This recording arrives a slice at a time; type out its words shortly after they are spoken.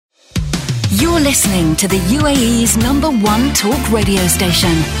You're listening to the UAE's #1 talk radio station.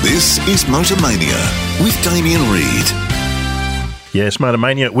 This is Motormania with Damien Reid. Yes,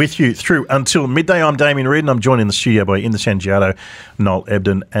 Motormania with you through until midday. I'm Damien Reid and I'm joined in the studio by In the Sangiato, Noel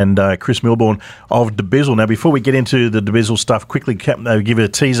Ebden and Chris Milbourne of dubizzle. Now, before we get into the dubizzle stuff, quickly give a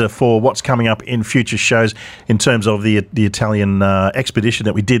teaser for what's coming up in future shows in terms of the Italian expedition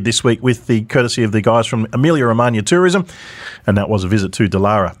that we did this week with the courtesy of the guys from Emilia-Romagna Tourism. And that was a visit to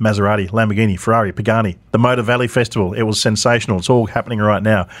Dallara, Maserati, Lamborghini, Ferrari, Pagani, the Motor Valley Festival. It was sensational. It's all happening right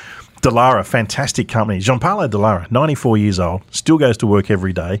now. Dallara, fantastic company. Gianpaolo Dallara, 94 years old, still goes to work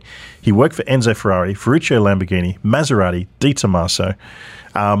every day. He worked for Enzo Ferrari, Ferruccio Lamborghini, Maserati, Di Tommaso.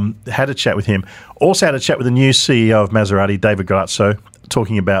 Had a chat with him. Also had a chat with the new CEO of Maserati, David Grazzo,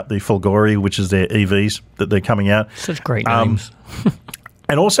 talking about the Folgore, which is their EVs that they're coming out. Such great names.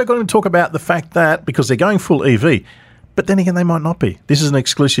 And also got him to talk about the fact that, because they're going full EV, but then again, they might not be. This is an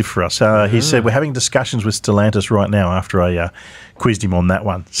exclusive for us. He said, we're having discussions with Stellantis right now after I quizzed him on that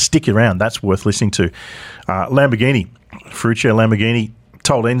one. Stick around. That's worth listening to. Lamborghini, Ferruccio Lamborghini,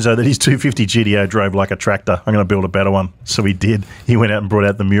 told Enzo that his 250 GTO drove like a tractor. I'm going to build a better one. So he did. He went out and brought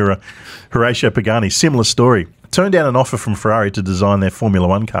out the Miura. Horacio Pagani, similar story. Turned down an offer from Ferrari to design their Formula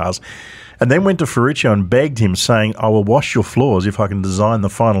One cars and then went to Ferruccio and begged him, saying, I will wash your floors if I can design the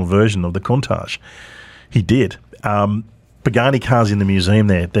final version of the Countach. He did. Pagani cars in the museum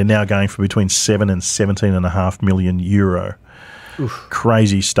there, they're now going for between 7 and 17.5 million euro. Oof.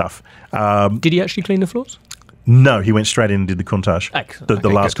 Crazy stuff. Did he actually clean the floors? No, he went straight in and did the Countach. Excellent. The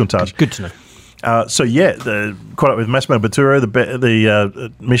last Countach. Good to know. Caught up with Massimo Batturo,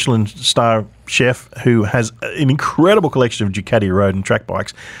 the Michelin star chef, who has an incredible collection of Ducati road and track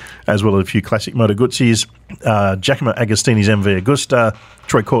bikes, as well as a few classic Moto Guzzis. Giacomo Agostini's MV Agusta,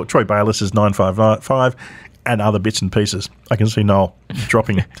 Troy Bayliss' 955, and other bits and pieces. I can see Noel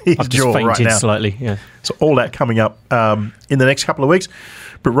dropping his I've just jaw fainted right now. Slightly, yeah. So all that coming up in the next couple of weeks.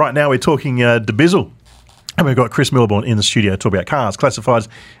 But right now we're talking dubizzle. And we've got Chris Milbourne in the studio to talk about cars, classifieds,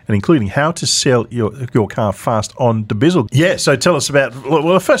 and including how to sell your car fast on dubizzle. Yeah, so tell us about...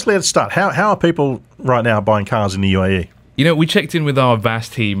 Well, firstly, let's start. How are people right now buying cars in the UAE? You know, we checked in with our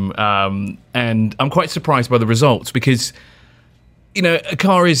VAST team, and I'm quite surprised by the results because, you know, a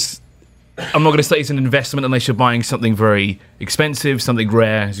car is... I'm not going to say it's an investment unless you're buying something very expensive, something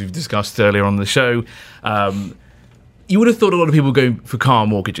rare, as we've discussed earlier on the show. You would have thought a lot of people go for car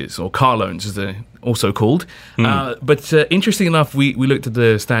mortgages or car loans, as they're also called. But interesting enough, we looked at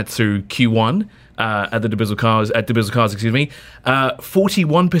the stats through Q1 at dubizzle cars.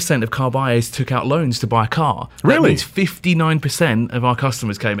 41% of car buyers took out loans to buy a car. Really? That means 59% of our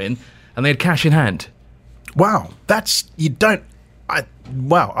customers came in and they had cash in hand. Wow,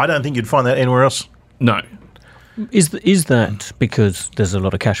 I don't think you'd find that anywhere else. No. Is that because there's a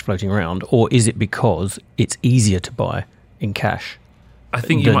lot of cash floating around, or is it because it's easier to buy in cash? I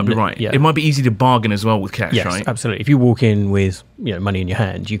think you might be right. Yeah. It might be easy to bargain as well with cash, Yes, right? absolutely. If you walk in with money in your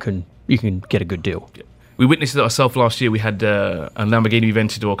hand, you can get a good deal. We witnessed it ourselves last year. We had a Lamborghini we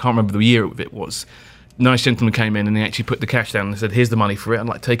rented, or I can't remember the year it was. Nice gentleman came in and they actually put the cash down and said, here's the money for it. I'd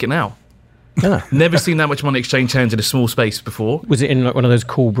like to take it now. Ah. Never seen that much money exchange hands in a small space before. Was it in like one of those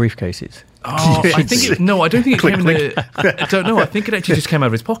cool briefcases? Oh, I think I don't think it came in the... I don't know. I think it actually just came out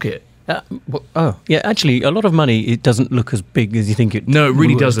of his pocket. Yeah, actually, a lot of money, it doesn't look as big as you think it No, it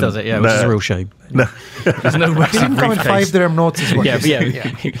really doesn't. Does it? Yeah, which is a real shame. No. There's no massive Didn't come in briefcase. 5 dirham notes as well. Yeah.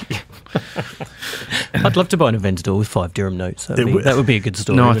 I'd love to buy an Aventador with 5 dirham notes. That would be a good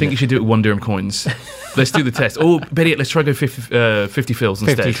story. No, I think you should do it with 1 dirham coins. Let's do the test. Or better yet, let's try to go 50 fils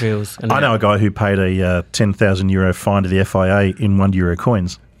instead. 50 fils. I know a guy who paid a 10,000 euro fine to the FIA in €1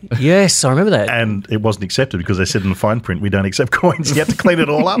 coins. Yes, I remember that. And it wasn't accepted because they said in the fine print, we don't accept coins. You have to clean it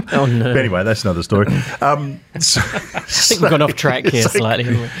all up. Oh, no. But anyway, that's another story. I think we've gone off track here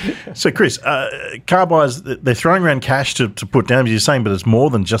slightly. So, Chris, car buyers, they're throwing around cash to put down, as you're saying, but it's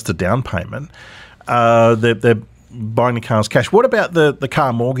more than just a down payment. They're buying the cars cash. What about the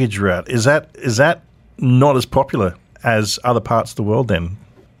car mortgage route? Is that not as popular as other parts of the world then?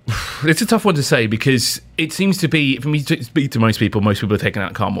 It's a tough one to say because it seems to be, for me to speak to most people are taking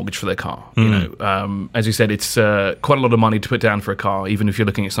out a car mortgage for their car. You know, as you said, it's quite a lot of money to put down for a car, even if you're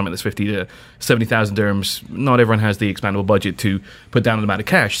looking at something that's 50 to 70,000 dirhams. Not everyone has the expandable budget to put down an amount of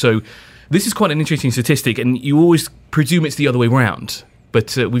cash. So this is quite an interesting statistic, and you always presume it's the other way around.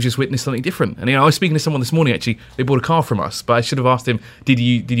 But we've just witnessed something different. And I was speaking to someone this morning, actually. They bought a car from us, but I should have asked him, did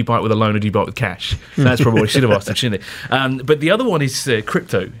you buy it with a loan or did you buy it with cash? So that's probably what I should have asked him, shouldn't I? But the other one is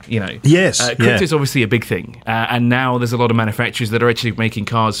crypto, Yes. Crypto is obviously a big thing. And now there's a lot of manufacturers that are actually making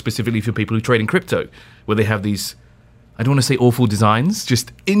cars specifically for people who trade in crypto, where they have these I don't want to say awful designs,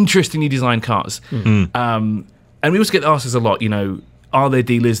 just interestingly designed cars. And we also get asked this a lot, are there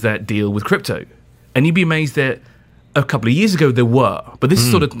dealers that deal with crypto? And you'd be amazed that a couple of years ago there were, but this is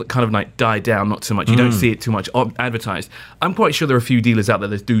sort of kind of like died down, not so much. You don't see it too much advertised. I'm quite sure there are a few dealers out there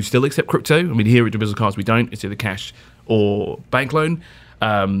that do still accept crypto. I mean, here at dubizzle Cars we don't. It's either cash or bank loan.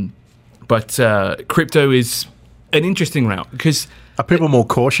 But crypto is an interesting route because... Are people more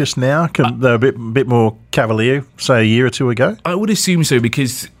cautious now? They're a bit more cavalier, say, a year or two ago? I would assume so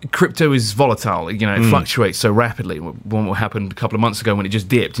because crypto is volatile. It fluctuates so rapidly. What happened a couple of months ago when it just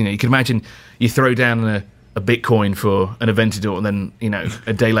dipped. You can imagine you throw down a Bitcoin for an Aventador and then,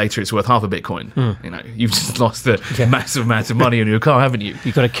 a day later it's worth half a Bitcoin. You've just lost a massive amount of money on your car, haven't you?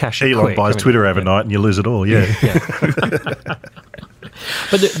 You've got to cash it Elon quick. buys Twitter overnight and you lose it all, yeah.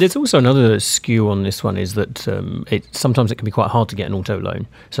 But there's also another skew on this one is that sometimes it can be quite hard to get an auto loan.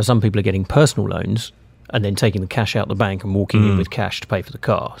 So some people are getting personal loans and then taking the cash out the bank and walking in with cash to pay for the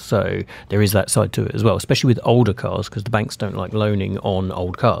car. So there is that side to it as well, especially with older cars because the banks don't like loaning on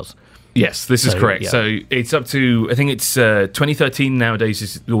old cars. Yes, this is correct. Yeah. So it's up to, I think it's 2013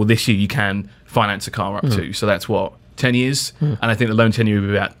 nowadays, or this year you can finance a car up to. So that's 10 years? And I think the loan tenure will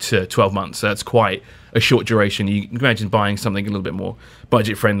be about 12 months. So that's quite a short duration. You can imagine buying something a little bit more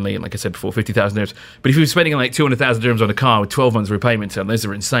budget friendly, and like I said before, 50,000 dirhams. But if you're spending like 200,000 dirhams on a car with 12 months repayment term, those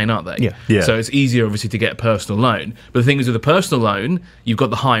are insane, aren't they? Yeah. So it's easier, obviously, to get a personal loan. But the thing is, with a personal loan, you've got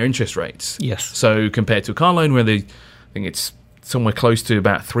the higher interest rates. Yes. So compared to a car loan, where I think it's somewhere close to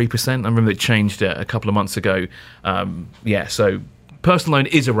about 3%. I remember it changed a couple of months ago. So personal loan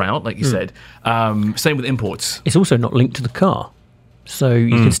is a route, like you said. Same with imports. It's also not linked to the car. So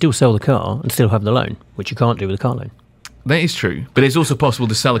you can still sell the car and still have the loan, which you can't do with a car loan. That is true. But it's also possible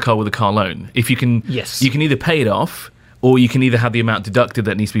to sell a car with a car loan. If you can, Yes. you can either pay it off, or you can either have the amount deducted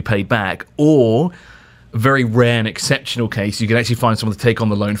that needs to be paid back, or very rare and exceptional case, you can actually find someone to take on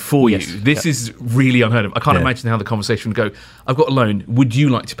the loan for Yes. you. This is really unheard of. I can't imagine how the conversation would go. I've got a loan. Would you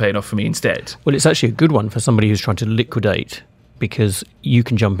like to pay it off for me instead? Well, it's actually a good one for somebody who's trying to liquidate because you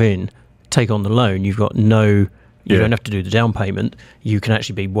can jump in, take on the loan. You've got you don't have to do the down payment. You can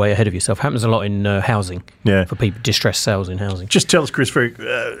actually be way ahead of yourself. Happens a lot in housing for people, distressed sales in housing. Just tell us, Chris,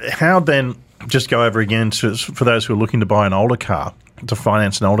 how then, just go over again for those who are looking to buy an older car, to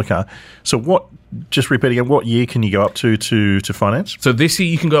finance an older car. So just repeat again, what year can you go up to finance? So this year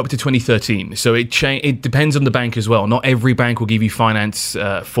you can go up to 2013. So it depends on the bank as well. Not every bank will give you finance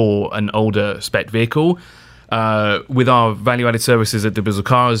for an older spec vehicle. With our value-added services at dubizzle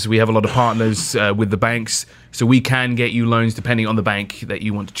Cars, we have a lot of partners with the banks, so we can get you loans depending on the bank that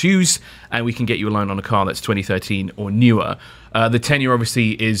you want to choose, and we can get you a loan on a car that's 2013 or newer. The tenure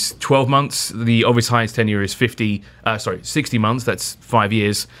obviously is 12 months. The obvious highest tenure is 60 months. That's 5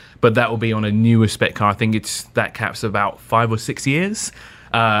 years, but that will be on a newer spec car. I think that caps about 5 or 6 years.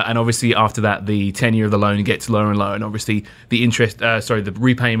 And obviously after that, the tenure of the loan gets lower and lower, and obviously the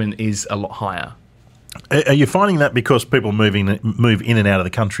repayment is a lot higher. Are you finding that because people move in and out of the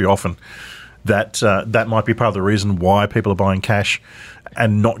country often, that might be part of the reason why people are buying cash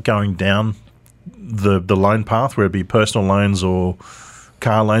and not going down the loan path, whether it be personal loans or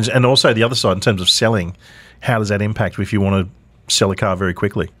car loans? And also the other side, in terms of selling, how does that impact if you want to sell a car very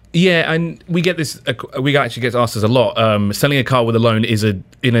quickly? Yeah, and we get this. We actually get asked this a lot. Selling a car with a loan is an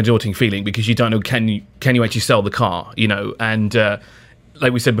daunting feeling because you don't know can you actually sell the car, And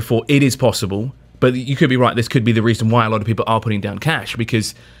like we said before, it is possible. But you could be right. This could be the reason why a lot of people are putting down cash,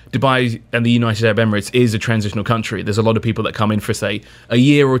 because Dubai and the United Arab Emirates is a transitional country. There's a lot of people that come in for, say, a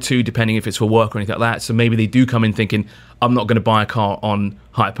year or two, depending if it's for work or anything like that. So maybe they do come in thinking, I'm not going to buy a car on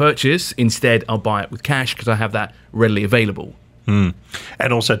hire purchase. Instead, I'll buy it with cash because I have that readily available. And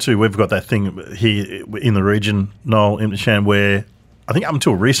also, too, we've got that thing here in the region, Noel, in Shan, where I think up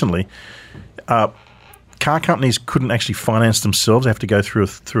until recently, car companies couldn't actually finance themselves. They have to go through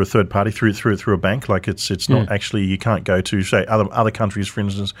a third party, through a bank. Like it's not actually, you can't go to, say, other countries. For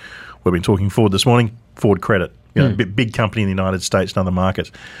instance, we've been talking Ford this morning. Ford Credit, big company in the United States and other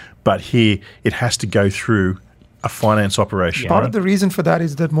markets, but here it has to go through a finance operation. Part of the reason for that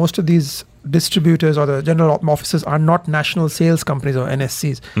is that most of these distributors or the general offices are not national sales companies or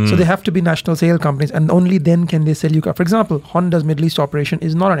NSCs. So they have to be national sale companies, and only then can they sell you car. For example, Honda's Middle East operation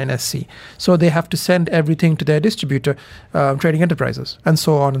is not an NSC. So they have to send everything to their distributor, Trading Enterprises, and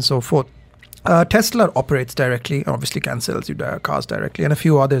so on and so forth. Tesla operates directly, obviously can sell you cars directly, and a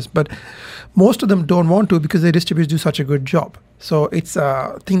few others, but most of them don't want to because their distributors do such a good job. So it's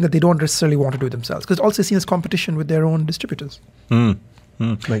a thing that they don't necessarily want to do themselves, because it's also seen as competition with their own distributors.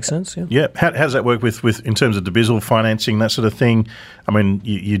 Makes sense, yeah. Yeah. How does that work with in terms of dubizzle financing, that sort of thing? I mean,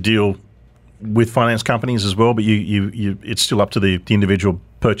 you deal with finance companies as well, but you it's still up to the individual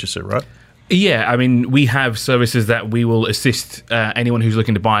purchaser, right? Yeah, I mean, we have services that we will assist anyone who's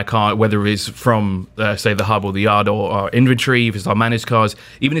looking to buy a car, whether it's from, say, the hub or the yard or our inventory, if it's our managed cars,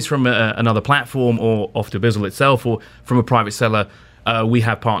 even if it's from another platform or off dubizzle itself or from a private seller. We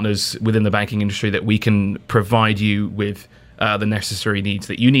have partners within the banking industry that we can provide you with the necessary needs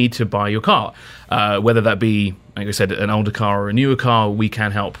that you need to buy your car. Whether that be, like I said, an older car or a newer car, we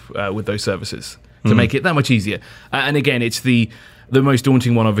can help with those services to make it that much easier. And again, it's the most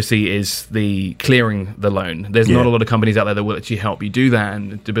daunting one, obviously, is the clearing the loan. There's not a lot of companies out there that will actually help you do that,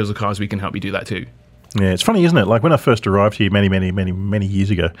 and dubizzle Cars, we can help you do that too. Yeah, it's funny, isn't it? Like when I first arrived here many years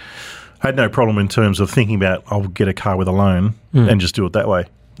ago, I had no problem in terms of thinking about I'll get a car with a loan and just do it that way.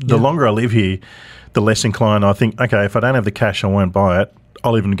 The longer I live here, the less inclined I think, okay, if I don't have the cash, I won't buy it.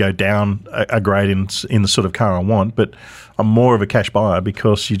 I'll even go down a grade in the sort of car I want, but I'm more of a cash buyer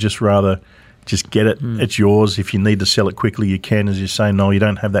because you just rather just get it. It's yours. If you need to sell it quickly, you can. As you say, Noel, you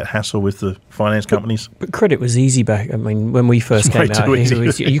don't have that hassle with the finance companies. But credit was easy back. I mean, when we first came out,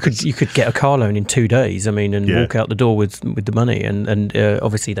 you could get a car loan in 2 days. I mean, and walk out the door with the money. And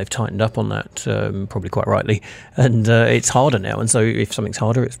obviously they've tightened up on that, probably quite rightly. And it's harder now. And so if something's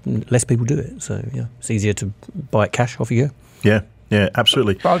harder, less people do it. So yeah, it's easier to buy it cash. Off you go. Yeah. Yeah,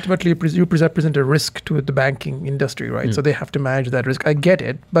 absolutely. But ultimately, you represent a risk to the banking industry, right? So they have to manage that risk. I get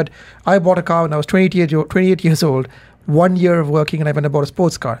it. But I bought a car when I was 28 years old, 1 year of working, and I went and bought a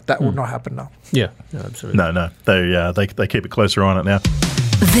sports car. That would not happen now. Yeah, no, absolutely. No. They keep a closer eye on it now.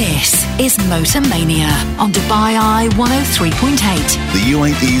 This is Motor Mania on Dubai Eye 103.8. The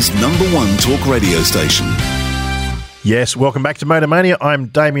UAE's #1 talk radio station. Yes, welcome back to Motor Mania. I'm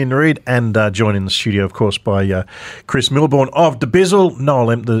Damien Reid, and joined in the studio, of course, by Chris Milbourne of dubizzle, Noel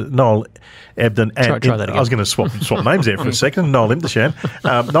Ebden, and try that again. I was going to swap names there for a second. Noel Imdeshan,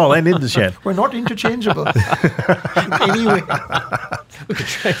 Noel and Imdeshan. We're not interchangeable. Anyway.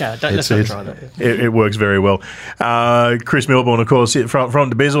 Let's not try that. It works very well. Chris Milbourne, of course, from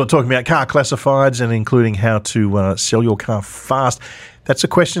dubizzle, talking about car classifieds and including how to sell your car fast. That's a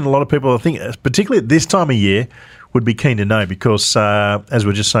question a lot of people, I think, particularly at this time of year, would be keen to know because, as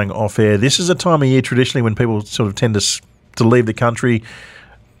we're just saying off air, this is a time of year traditionally when people sort of tend to leave the country.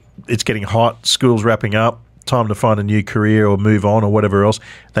 It's getting hot, school's wrapping up, time to find a new career or move on or whatever else.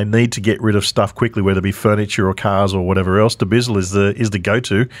 They need to get rid of stuff quickly, whether it be furniture or cars or whatever else. dubizzle is the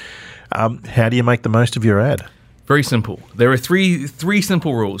go-to. How do you make the most of your ad? Very simple. There are three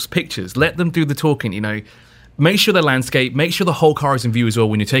simple rules. Pictures. Let them do the talking, Make sure the landscape, make sure the whole car is in view as well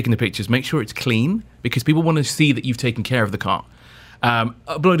when you're taking the pictures. Make sure it's clean because people want to see that you've taken care of the car.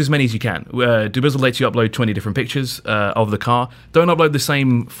 Upload as many as you can. dubizzle lets you upload 20 different pictures of the car. Don't upload the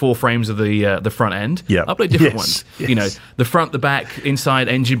same 4 frames of the front end. Yeah. Upload different ones. Yes. The front, the back, inside,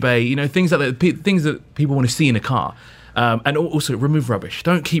 engine bay, things like that, things that people want to see in a car. And also remove rubbish.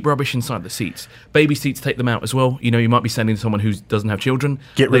 Don't keep rubbish inside the seats. Baby seats, take them out as well. You might be sending someone who doesn't have children.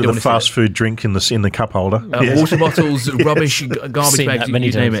 Get rid of the fast food drink in the cup holder. Water bottles, rubbish, garbage bags, you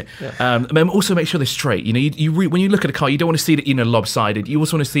name it. Yeah. Also make sure they're straight. When you look at a car, you don't want to see it lopsided. You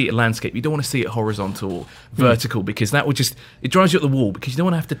also want to see it landscape. You don't want to see it horizontal, vertical, because that would it drives you up the wall because you don't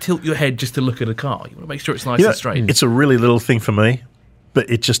want to have to tilt your head just to look at a car. You want to make sure it's nice and straight. It's a really little thing for me, but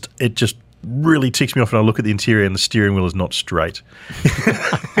it just really ticks me off when I look at the interior and the steering wheel is not straight.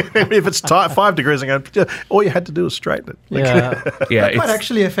 If it's tight, 5 degrees, I go, all you had to do was straighten it. That might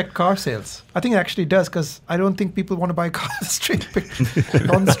actually affect car sales. I think it actually does because I don't think people want to buy cars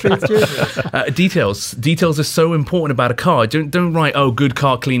non-straight steering wheels. Details are so important about a car. Don't write, good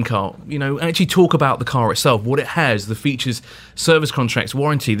car, clean car. Actually talk about the car itself, what it has, the features, service contracts,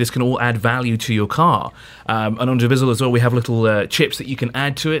 warranty. This can all add value to your car. And on dubizzle as well, we have little chips that you can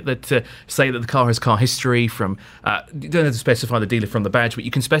add to it that say that the car has car history from. You don't have to specify the dealer from the badge, but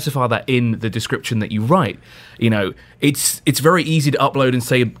you can specify that in the description that you write. It's very easy to upload and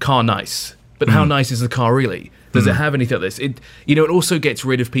say car nice, but how nice is the car really? Does it have anything like this? It also gets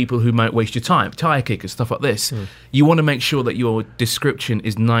rid of people who might waste your time, tire kickers, stuff like this. You want to make sure that your description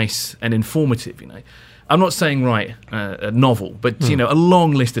is nice and informative. I'm not saying write a novel, but a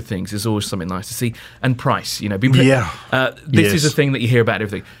long list of things is always something nice to see. And price, this is a thing that you hear about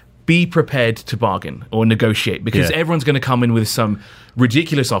everything. Be prepared to bargain or negotiate because everyone's going to come in with some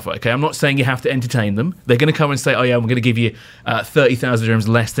ridiculous offer. Okay, I'm not saying you have to entertain them. They're going to come and say, "Oh yeah, I'm going to give you 30,000 dirhams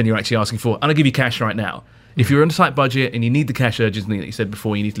less than you're actually asking for, and I'll give you cash right now." If you're on a tight budget and you need the cash urgently, that you said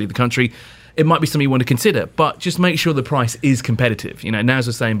before, you need to leave the country. It might be something you want to consider, but just make sure the price is competitive. Naz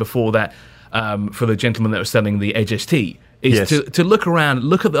was saying before that for the gentleman that was selling the Edge ST. Is to look around,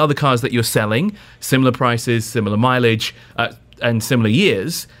 look at the other cars that you're selling, similar prices, similar mileage, and similar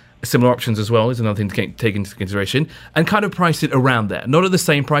years, similar options as well is another thing to take into consideration, and kind of price it around there. Not at the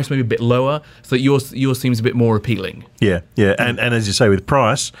same price, maybe a bit lower, so that yours seems a bit more appealing. Yeah. And as you say, with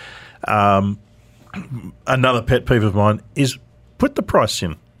price, another pet peeve of mine is put the price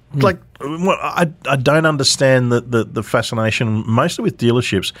in. Like, I don't understand the fascination, mostly with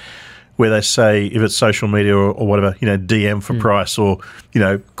dealerships, where they say if it's social media or whatever, DM for price or,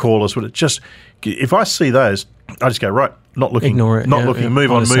 call us. Just if I see those, I just go, right, not looking, ignore it,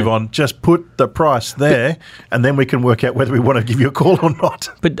 move on. Just put the price there, and then we can work out whether we want to give you a call or not.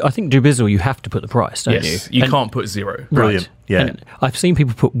 But I think dubizzle, you have to put the price, don't you? You can't put zero. Brilliant. Right. Yeah. And I've seen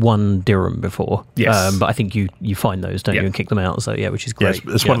people put 1 dirham before. Yes. But I think you find those, don't you, and kick them out. So, which is great.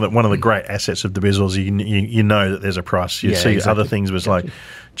 Yes, it's one of the great assets of dubizzle is you know that there's a price. You see other things was like,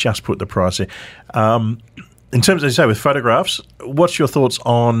 just put the price in. In terms of, as you say, with photographs, what's your thoughts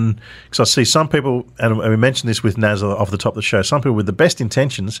on, because I see some people, and we mentioned this with Naz off the top of the show, some people with the best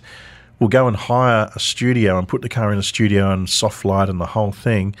intentions will go and hire a studio and put the car in a studio and soft light and the whole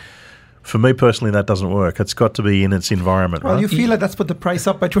thing. For me personally, that doesn't work. It's got to be in its environment, Well, right? you feel like that's put the price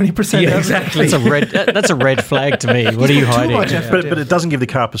up by 20%. Yeah, exactly. That's a red flag to me. What are you hiding? But it doesn't give the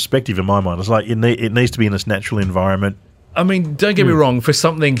car perspective in my mind. It's like it needs to be in its natural environment. I mean, don't get me wrong, for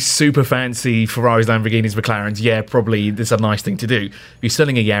something super fancy, Ferraris, Lamborghinis, McLarens, probably this is a nice thing to do. If you're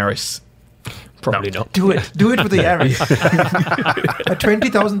selling a Yaris, Probably not. Do it with the Yaris. A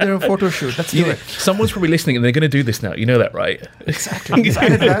 20,000 dirham photo shoot. Let's do it. Someone's probably listening and they're going to do this now. You know that, right? Exactly. He's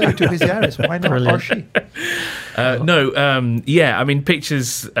added value to his Yaris. Why not? Or she. I mean,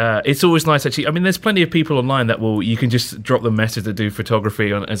 pictures, it's always nice, actually. I mean, there's plenty of people online that you can just drop them a message that do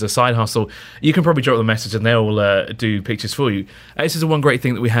photography as a side hustle. You can probably drop them a message and they'll do pictures for you. This is the one great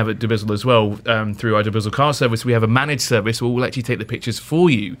thing that we have at dubizzle as well. Through our dubizzle car service, we have a managed service where we'll actually take the pictures for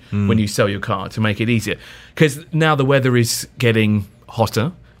you when you sell your car to make it easier. Because now the weather is getting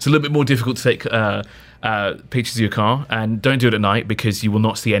hotter. It's a little bit more difficult to take pictures of your car, and don't do it at night because you will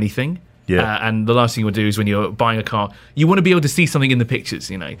not see anything. Yeah. And the last thing you want to do is when you're buying a car, you want to be able to see something in the pictures,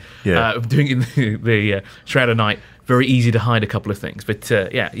 Doing it in the shroud of night, very easy to hide a couple of things. But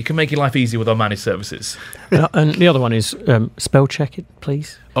you can make your life easier with our managed services. And the other one is spell check it,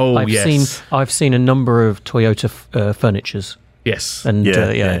 please. Oh, I've seen a number of Toyota furnitures. Yes. And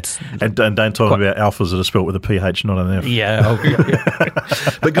and don't talk about alphas that are spelt with a PH, not an F. Yeah.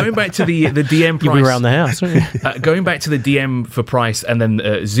 But going back to the DM price, you'll be around the house, won't you? Going back to the DM for price and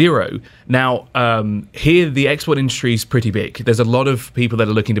then zero. Now, here the export industry is pretty big. There's a lot of people that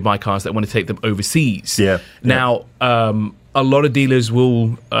are looking to buy cars that want to take them overseas. Yeah. Now, a lot of dealers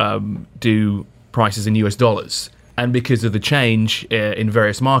will do prices in US dollars. And because of the change in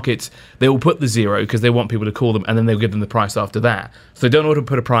various markets, they will put the zero because they want people to call them, and then they'll give them the price after that. So they don't want to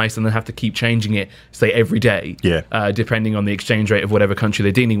put a price and then have to keep changing it, say, every day, depending on the exchange rate of whatever country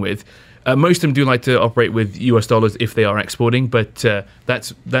they're dealing with. Most of them do like to operate with US dollars if they are exporting, but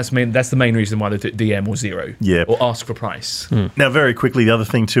that's the main reason why they do DM or zero, or ask for price. Now, very quickly, the other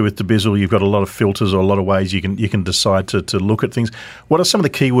thing too with dubizzle, you've got a lot of filters or a lot of ways you can decide to look at things. What are some of the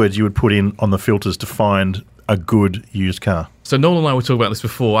keywords you would put in on the filters to find a good used car? So Noel and I were talking about this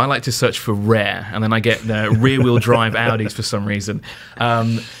before. I like to search for rare, and then I get rear-wheel drive Audis for some reason.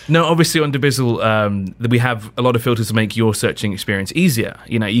 No, obviously on dubizzle, we have a lot of filters to make your searching experience easier.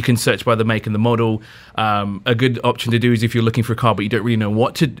 You can search by the make and the model. A good option to do is if you're looking for a car but you don't really know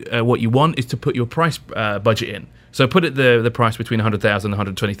what you want, is to put your price budget in. So put it the price between 100,000 and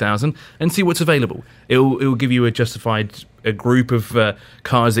 120,000 and see what's available. It will give you a group of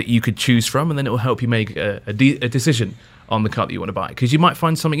cars that you could choose from, and then it will help you make a decision on the car that you want to buy. Because you might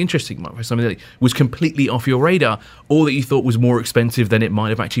find something interesting, you might find something that was completely off your radar, or that you thought was more expensive than it might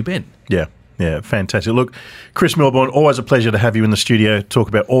have actually been. Yeah, fantastic. Look, Chris Milbourne, always a pleasure to have you in the studio, talk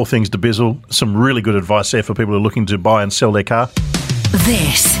about all things dubizzle. Some really good advice there for people who are looking to buy and sell their car.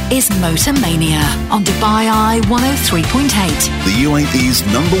 This is Motor Mania on Dubai Eye 103.8. The UAE's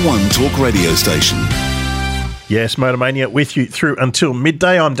 #1 talk radio station. Yes, Motor Mania with you through until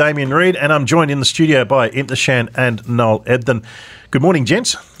midday. I'm Damien Reid, and I'm joined in the studio by Imtishan and Noel Ebden. Good morning,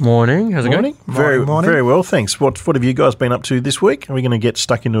 gents. Morning. How's it going? Very well, thanks. What have you guys been up to this week? Are we going to get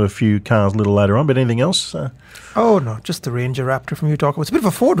stuck into a few cars a little later on, but anything else? Oh, no, just the Ranger Raptor from you talk about. It's a bit of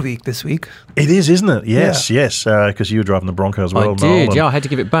a Ford week this week. It is, isn't it? Yes, because you were driving the Bronco as well, I did, I had to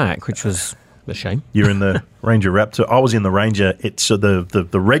give it back, which was a shame. You're in the Ranger Raptor. I was in the Ranger. It's the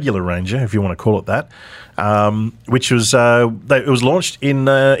regular Ranger, if you want to call it that, which was it was launched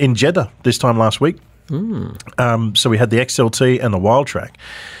in Jeddah this time last week. So we had the XLT and the Wild Track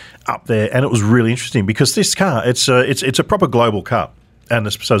up there, and it was really interesting because this car, it's a proper global car.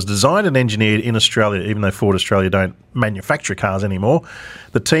 and so it's designed and engineered in Australia, even though Ford Australia don't manufacture cars anymore.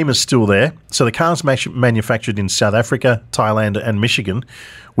 The team is still there. So the car's manufactured in South Africa, Thailand and Michigan.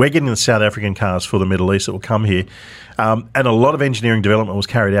 We're getting the South African cars for the Middle East that will come here. And a lot of engineering development was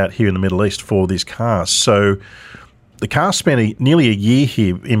carried out here in the Middle East for these cars. So the car spent nearly a year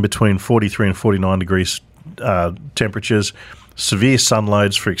here in between 43 and 49 degrees temperatures, severe sun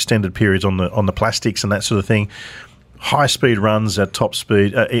loads for extended periods on the plastics and that sort of thing. High speed runs at top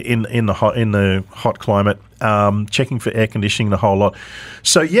speed in the hot climate, checking for air conditioning, the whole lot.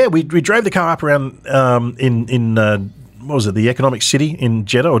 So yeah, we drove the car up around in what was it, the economic city in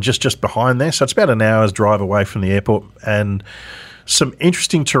Jeddah, or just behind there. So it's about an hour's drive away from the airport, and some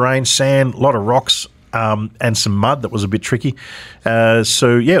interesting terrain, sand, a lot of rocks, and some mud that was a bit tricky.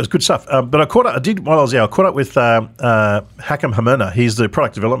 So yeah, it was good stuff. But while I was there, I caught up with Hakam Hamena. He's the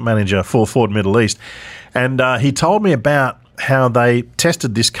product development manager for Ford Middle East. And he told me about how they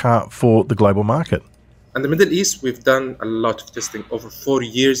tested this car for the global market. In the Middle East, we've done a lot of testing, over 4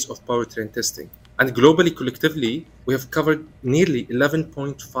 years of powertrain testing. And globally, collectively, we have covered nearly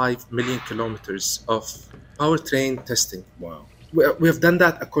 11.5 million kilometers of powertrain testing. Wow. We have done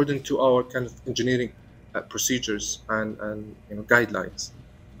that according to our kind of engineering procedures and guidelines.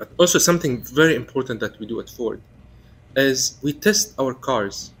 But also something very important that we do at Ford is we test our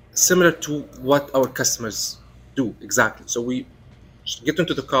cars similar to what our customers do exactly. So we get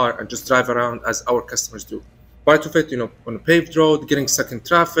into the car and just drive around as our customers do. Part of it, on a paved road, getting stuck in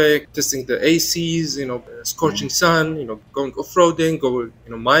traffic, testing the ACs, scorching sun, going off-roading,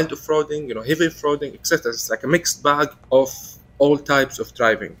 mild off-roading, heavy off-roading, etc. It's like a mixed bag of all types of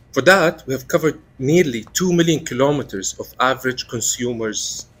driving. For that, we have covered nearly 2 million kilometers of average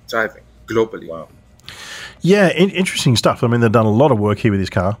consumers driving globally. Wow. Yeah, interesting stuff. I mean, they've done a lot of work here with this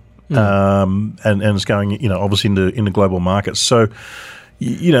car, and it's going, obviously into global markets. So,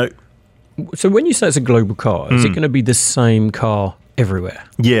 So when you say it's a global car, is it going to be the same car everywhere?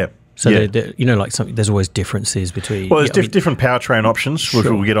 Yeah. So, there's always differences between... Well, there's different powertrain options, which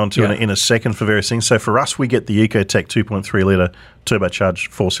we'll get onto in a second for various things. So for us, we get the EcoTech 2.3-litre turbocharged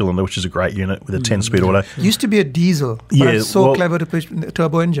four-cylinder, which is a great unit with a 10-speed auto. Used to be a diesel, but it's so clever to push a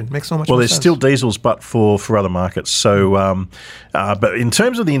turbo engine. Makes so much more sense. Well, there's still diesels, but for other markets. So, but in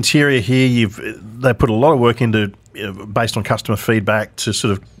terms of the interior here, they put a lot of work into, based on customer feedback, to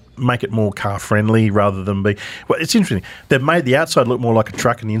sort of make it more car friendly rather than be... Well, it's interesting. They've made the outside look more like a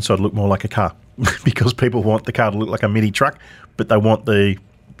truck and the inside look more like a car because people want the car to look like a mini truck, but they want the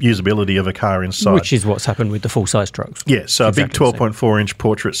usability of a car inside. Which is what's happened with the full-size trucks. Yeah, so exactly a big 12.4-inch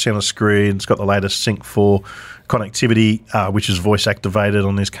portrait centre screen. It's got the latest Sync 4 connectivity, which is voice-activated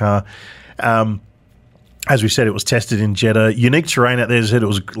on this car. As we said, it was tested in Jeddah. Unique terrain out there. As I said, it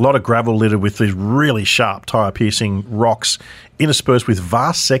was a lot of gravel littered with these really sharp, tyre-piercing rocks interspersed with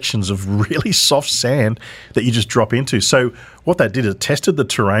vast sections of really soft sand that you just drop into. So what they did is tested the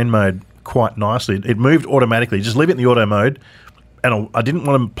terrain mode quite nicely. It moved automatically. Just leave it in the auto mode. And I didn't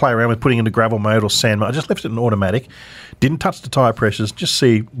want to play around with putting it into gravel mode or sand mode. I just left it in automatic. Didn't touch the tyre pressures, just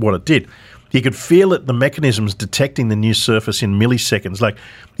see what it did. You could feel it, the mechanisms detecting the new surface in milliseconds. Like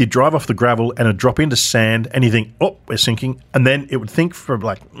you drive off the gravel and it'd drop into sand and you think, oh, we're sinking. And then it would think for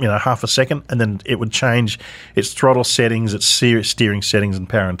half a second and then it would change its throttle settings, its steering settings and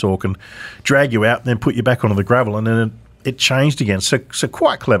power and torque and drag you out and then put you back onto the gravel. And then it changed again. So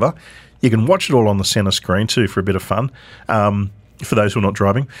quite clever. You can watch it all on the centre screen too for a bit of fun. For those who are not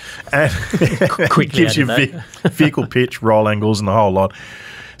driving. And it gives you vehicle pitch, roll angles and the whole lot.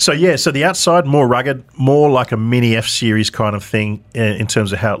 So the outside, more rugged, more like a mini F-Series kind of thing in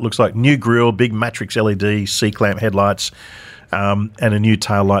terms of how it looks like. New grille, big matrix LED, C-clamp headlights, and a new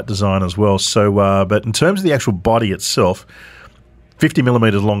taillight design as well. So, but in terms of the actual body itself, 50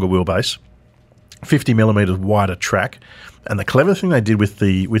 millimetres longer wheelbase, 50 millimetres wider track. And the clever thing they did with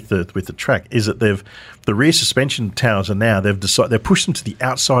the track is that the rear suspension towers they've pushed them to the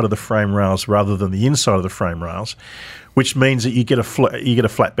outside of the frame rails rather than the inside of the frame rails, which means that you get a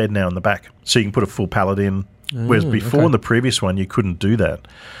flat bed now in the back, so you can put a full pallet in. Whereas before in the previous one you couldn't do that,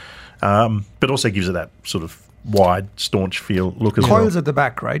 but also gives it that sort of wide, staunch feel look as well. Coils at the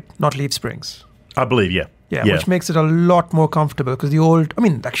back, right? Not leaf springs. I believe, yeah. Yeah, which makes it a lot more comfortable because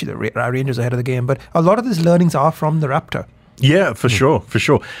actually the Ranger's ahead of the game, but a lot of these learnings are from the Raptor. Yeah, for sure. Which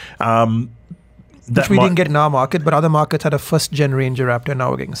we didn't get in our market, but other markets had a first-gen Ranger Raptor,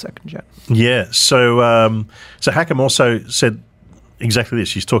 now we're getting a second-gen. Yeah, so Hakam also said exactly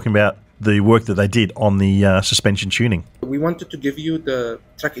this. He's talking about the work that they did on the suspension tuning. We wanted to give you the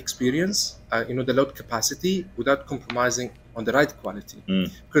track experience, the load capacity, without compromising on the ride quality.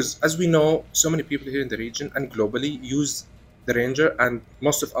 Because as we know, so many people here in the region and globally use the Ranger and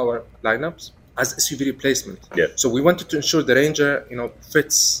most of our lineups as SUV replacement. Yeah. So we wanted to ensure the Ranger,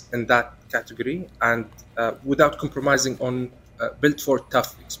 fits in that category and without compromising on built for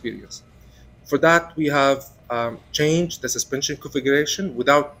tough experience. For that, we have changed the suspension configuration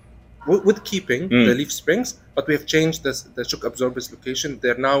with keeping the leaf springs, but we have changed the shock absorbers location.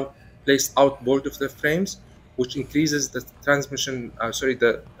 They're now placed outboard of the frames, which increases the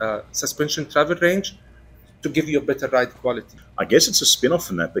suspension travel range to give you a better ride quality. I guess it's a spin-off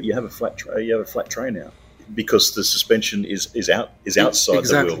from that, but you have a flat tray now because the suspension is outside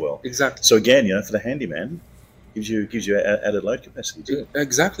the wheel well. Exactly. So again, for the handyman, gives you added load capacity too.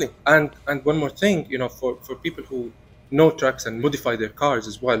 Exactly. And one more thing, for people who know trucks and modify their cars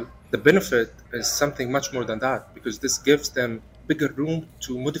as well, the benefit is something much more than that, because this gives them bigger room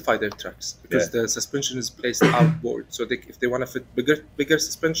to modify their trucks, because the suspension is placed outboard. So if they want to fit bigger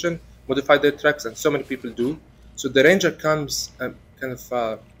suspension, modify their trucks, and so many people do. So the Ranger comes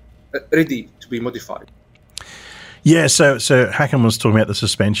ready to be modified. Yeah, so Hakan was talking about the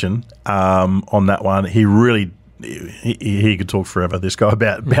suspension on that one. He really he could talk forever, this guy,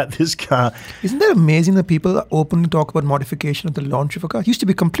 about this car. Isn't that amazing that people openly talk about modification at the launch of a car? It used to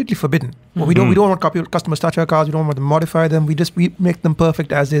be completely forbidden. Well, we don't want customers touch our cars. We don't want them to modify them. We make them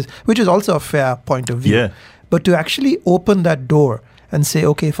perfect as is, which is also a fair point of view. Yeah. But to actually open that door and say,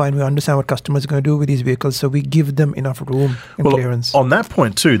 okay, fine, we understand what customers are going to do with these vehicles, so we give them enough room and clearance. On that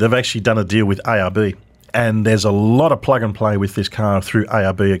point too, they've actually done a deal with ARB. And there's a lot of plug and play with this car through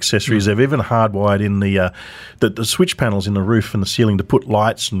ARB accessories. They've even hardwired in the switch panels in the roof and the ceiling to put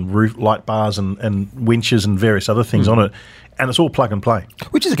lights and roof light bars and winches and various other things on it. And it's all plug and play.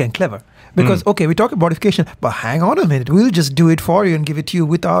 Which is, again, clever. Because, okay, we talk about modification, but hang on a minute. We'll just do it for you and give it to you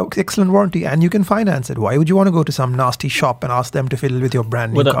with our excellent warranty, and you can finance it. Why would you want to go to some nasty shop and ask them to fiddle with your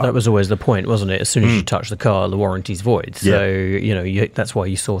brand new car? That was always the point, wasn't it? As soon as you touch the car, the warranty's void. So, that's why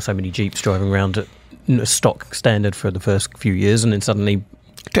you saw so many Jeeps driving around at stock standard for the first few years, and then suddenly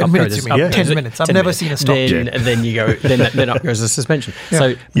 10 minutes, you mean? 10 minutes. I've never seen a stock. And then you go, then up goes the suspension. Yeah.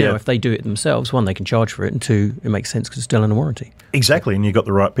 So if they do it themselves, one, they can charge for it, and two, it makes sense because it's still in a warranty. Exactly, and you've got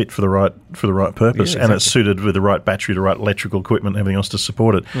the right bit for the right purpose, and it's suited with the right battery, the right electrical equipment, and everything else to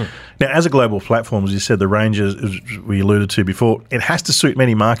support it. Now, as a global platform, as you said, the Ranger, as we alluded to before, it has to suit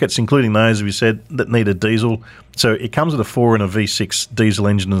many markets, including those, as we said, that need a diesel. So it comes with a 4 and a V6 diesel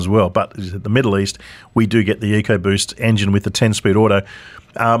engine as well. But in the Middle East, we do get the EcoBoost engine with the 10-speed auto.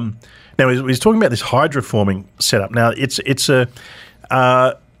 Now, he's talking about this hydroforming setup. Now, he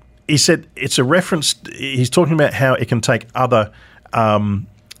said it's a reference. He's talking about how it can take other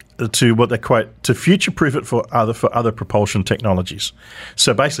to what they quote to future-proof it for other propulsion technologies.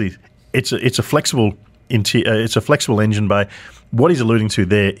 So basically, it's a flexible engine bay. What he's alluding to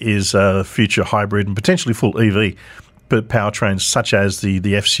there is future hybrid and potentially full EV powertrains, such as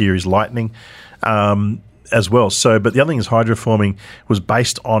the F-Series Lightning. As well. So, but the other thing is hydroforming was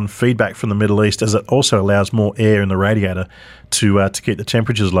based on feedback from the Middle East, as it also allows more air in the radiator to keep the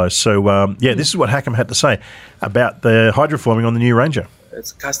temperatures low. So, this is what Hakan had to say about the hydroforming on the new Ranger.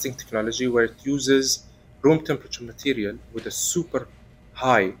 It's a casting technology where it uses room temperature material with a super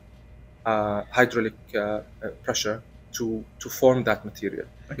high hydraulic pressure to form that material.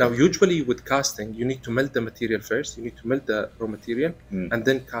 Okay. Now, usually with casting, you need to melt the material first. You need to melt the raw material and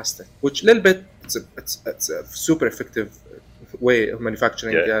then cast it, which a little bit, it's a super effective way of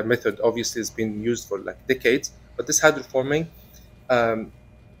manufacturing method. Obviously, has been used for like decades. But this hydroforming kind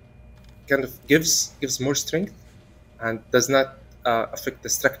of gives more strength and does not affect the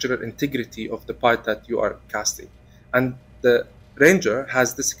structural integrity of the part that you are casting. And the Ranger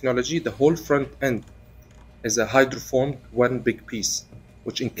has this technology. The whole front end is a hydroformed one big piece,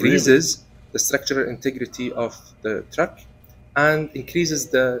 which increases the structural integrity of the truck and increases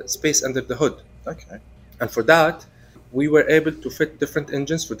the space under the hood. Okay. And for that, we were able to fit different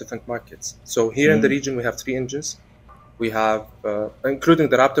engines for different markets. So here in the region, we have 3 engines. We have, including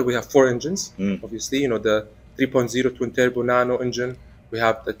the Raptor, we have 4 engines. Obviously, the 3.0 twin turbo nano engine. We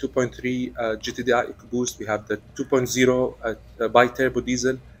have the 2.3 GTDI EcoBoost. We have the 2.0 bi-turbo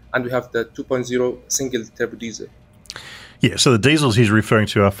diesel. And we have the 2.0 single turbo diesel. Yeah, so the diesels he's referring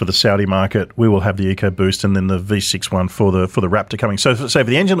to are for the Saudi market. We will have the EcoBoost and then the V6 one for the Raptor coming. So for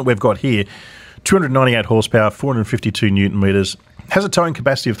the engine that we've got here, 298 horsepower, 452 newton meters, has a towing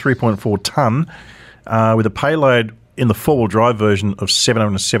capacity of 3.4 tonne with a payload in the four-wheel drive version of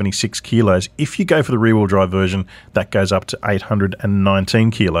 776 kilos. If you go for the rear-wheel drive version, that goes up to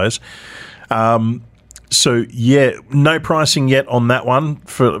 819 kilos. So, no pricing yet on that one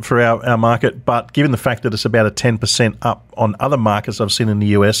for our market, but given the fact that it's about a 10% up on other markets I've seen in the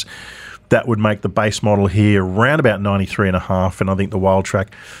US, that would make the base model here around about 93.5, and I think the Wild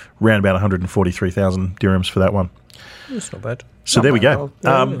Track around about 143,000 dirhams for that one. That's not bad. So there we go.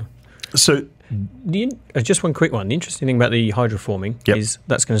 So just one quick one. The interesting thing about the hydroforming is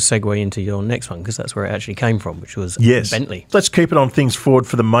that's going to segue into your next one, because that's where it actually came from, which was Bentley. Let's keep it on things Ford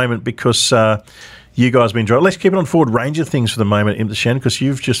for the moment, because you guys have been driving. Let's keep it on Ford Ranger things for the moment, Imtishan, because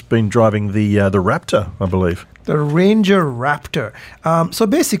you've just been driving the Raptor, I believe. The Ranger Raptor. So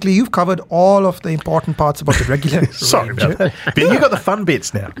basically, you've covered all of the important parts about the regular Sorry Ranger. about that. You got the fun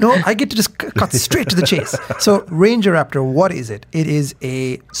bits now. No, I get to just cut straight to the chase. So Ranger Raptor, what is it? It is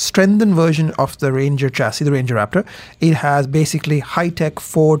a strengthened version of the Ranger chassis, the Ranger Raptor. It has basically high-tech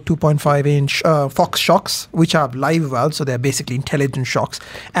Ford 2.5-inch Fox shocks, which have live valves, so they're basically intelligent shocks.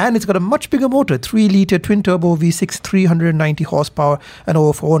 And it's got a much bigger motor, 3-litre twin-turbo V6, 390 horsepower, and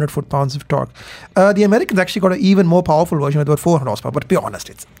over 400 foot-pounds of torque. The Americans actually got an even more powerful version with about 400 horsepower, but to be honest,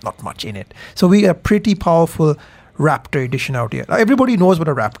 it's not much in it. So we have a pretty powerful Raptor edition out here. Now, everybody knows what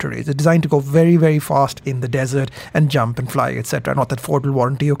a Raptor is. It's designed to go very, very fast in the desert and jump and fly, etc. Not that Ford will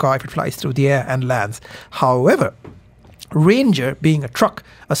warranty your car if it flies through the air and lands. However, Ranger, being a truck,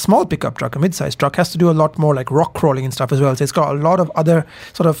 a small pickup truck, a mid-sized truck, has to do a lot more like rock crawling and stuff as well. So it's got a lot of other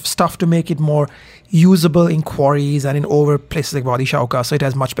sort of stuff to make it more usable in quarries and in over places like Wadi Shauka. So it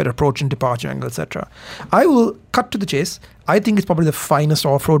has much better approach and departure angle, etc. I will cut to the chase. I think it's probably the finest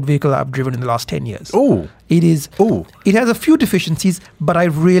off-road vehicle I've driven in the last 10 years. Oh, it is. Oh, it has a few deficiencies, but I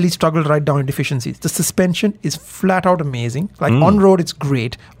really struggled to write down deficiencies. The suspension is flat out amazing. Like on road, it's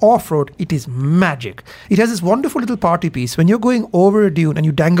great. Off road, it is magic. It has this wonderful little party piece. When you're going over a dune and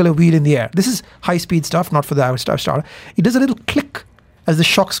you dangle a wheel in the air, this is high-speed stuff, not for the average starter. It does a little click as the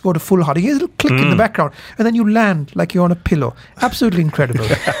shocks go to full hard. You hear a little click in the background, and then you land like you're on a pillow. Absolutely incredible.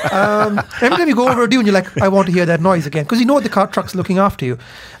 Every time you go over a dune, you're like, I want to hear that noise again, because you know the truck's looking after you.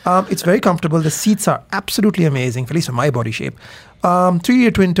 It's very comfortable. The seats are absolutely amazing, at least for my body shape.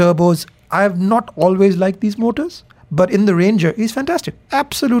 3-liter twin turbos. I have not always liked these motors, but in the Ranger, it's fantastic.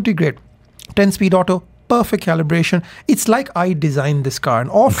 Absolutely great. 10-speed auto. Perfect calibration. It's like I designed this car. And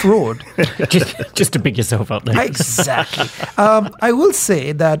off-road... just to pick yourself up there. Exactly. I will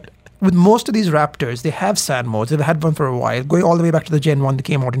say that with most of these Raptors, they have sand modes. They've had one for a while, going all the way back to the Gen 1 that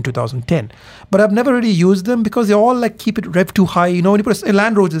came out in 2010. But I've never really used them because they all like keep it rev too high. You know, when you put a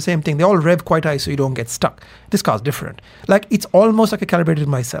Land Rover, it's the same thing. They all rev quite high so you don't get stuck. This car's different. Like, it's almost like I calibrated it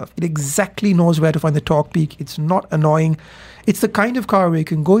myself. It exactly knows where to find the torque peak. It's not annoying. It's the kind of car where you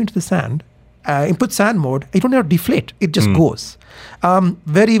can go into the sand, input sand mode, you don't have to deflate. It just goes.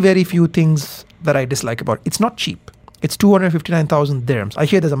 Very, very few things that I dislike about it. It's not cheap. It's 259,000 dirhams. I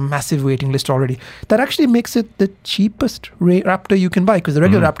hear there's a massive waiting list already. That actually makes it the cheapest Raptor you can buy, because the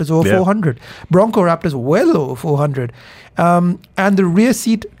regular Raptor is over 400. Bronco Raptor is well over 400. And the rear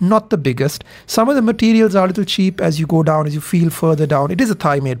seat, not the biggest. Some of the materials are a little cheap as you go down, as you feel further down. It is a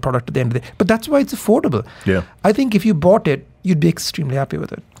Thai-made product at the end of the day. But that's why it's affordable. Yeah. I think if you bought it, you'd be extremely happy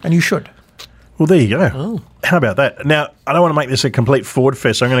with it. And you should. Well, there you go. Oh. How about that? Now, I don't want to make this a complete Ford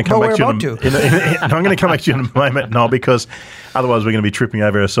fest. So I'm going to come back to you I'm going to come back to you in a moment, Noel, because otherwise we're going to be tripping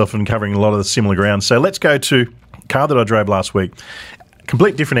over ourselves and covering a lot of the similar ground. So let's go to a car that I drove last week.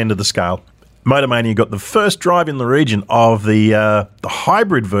 Complete different end of the scale. Motormania got the first drive in the region of the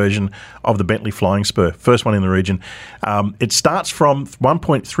hybrid version of the Bentley Flying Spur. First one in the region. It starts from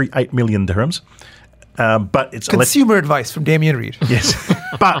 1.38 million dirhams. But it's consumer advice from Damien Reid. Yes,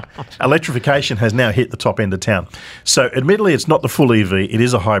 but electrification has now hit the top end of town. So admittedly, it's not the full EV. It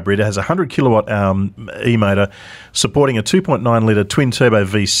is a hybrid. It has a 100 kilowatt e-motor supporting a 2.9 litre twin turbo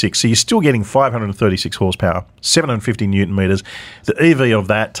V6. So you're still getting 536 horsepower, 750 newton meters. The EV of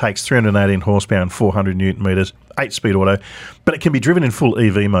that takes 318 horsepower and 400 newton meters, 8-speed auto. But it can be driven in full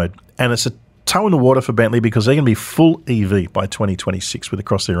EV mode, and it's a toe in the water for Bentley because they're going to be full EV by 2026 with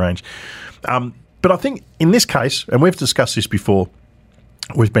across their range. But I think in this case, and we've discussed this before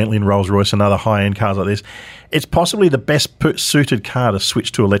with Bentley and Rolls-Royce and other high-end cars like this, it's possibly the best suited car to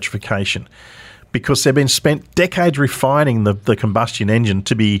switch to electrification because they've been spent decades refining the combustion engine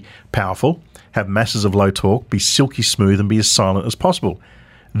to be powerful, have masses of low torque, be silky smooth and be as silent as possible.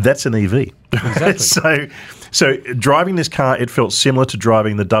 That's an EV. Exactly. So driving this car, it felt similar to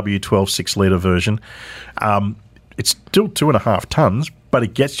driving the W12 6-litre version. It's still 2.5 tonnes, but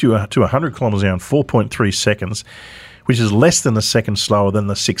it gets you to 100 kilometres an hour in 4.3 seconds, which is less than a second slower than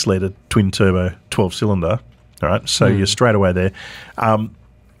the 6-litre twin-turbo 12-cylinder. All right, so you're straight away there.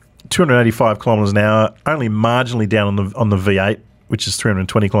 285 kilometres an hour, only marginally down on the V8, which is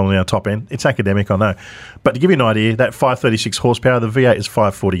 320 kilometres an hour top end. It's academic, I know. But to give you an idea, that 536 horsepower, the V8 is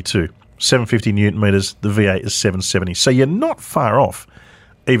 542. 750 newton metres, the V8 is 770. So you're not far off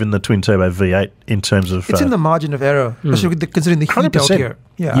even the twin-turbo V8 in terms of... It's in the margin of error, especially considering the heat 100%. out here.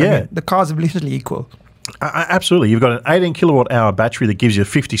 Yeah. I mean, the cars are essentially equal. Absolutely. You've got an 18 kilowatt-hour battery that gives you a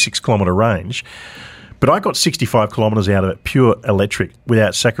 56-kilometre range, but I got 65 kilometres out of it pure electric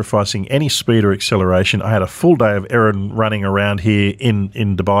without sacrificing any speed or acceleration. I had a full day of errand running around here in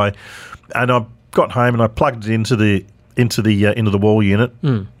Dubai, and I got home and I plugged it into the wall unit.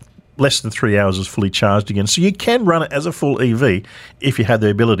 Less than 3 hours was fully charged again. So you can run it as a full EV if you had the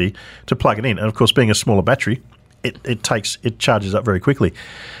ability to plug it in. And of course, being a smaller battery, it charges up very quickly.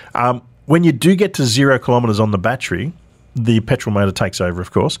 When you do get to 0 kilometres on the battery, the petrol motor takes over,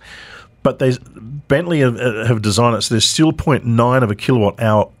 of course. But Bentley have designed it so there's still 0.9 of a kilowatt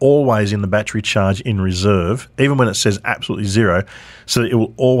hour always in the battery charge in reserve, even when it says absolutely zero, so that it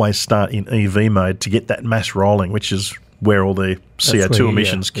will always start in EV mode to get that mass rolling, which is where all the CO2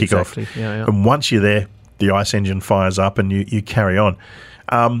 emissions kick off. Yeah. And once you're there, the ICE engine fires up and you carry on.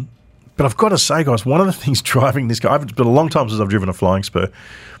 But I've got to say, guys, one of the things driving this car, it's been a long time since I've driven a Flying Spur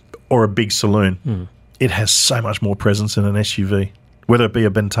or a big saloon. It has so much more presence than an SUV, whether it be a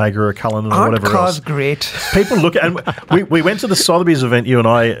Bentayga or a Cullinan or whatever cars else. Great? People look at, and we went to the Sotheby's event, you and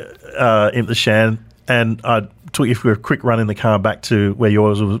I, in the Shan, and I took you for a quick run in the car back to where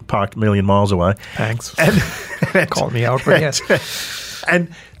yours was parked a million miles away. Thanks. And Call me out, but yes.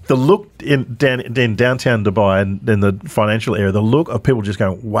 And the look in downtown Dubai and in the financial area, the look of people just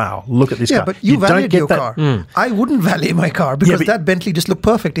going, wow, look at this car. Yeah, but you valued your that, car. I wouldn't value my car because that Bentley just looked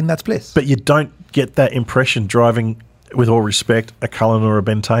perfect in that place. But you don't get that impression driving, with all respect, a Cullinan or a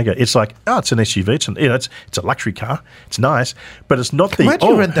Bentayga. It's like, oh, it's an SUV. It's a luxury car. It's nice, but it's not the. Where'd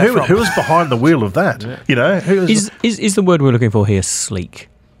you rent that from? Who's behind the wheel of that? You know, Is the word we're looking for here sleek?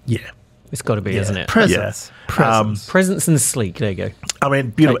 Yeah. It's got to be, isn't it? Presence. Presence and sleek. There you go. I mean,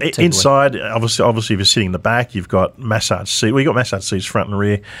 beautiful. Take Inside, obviously, if you're sitting in the back, you've got massage seats. Well, you've got massage seats front and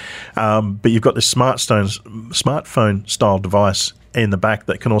rear, but you've got this smartphone style device in the back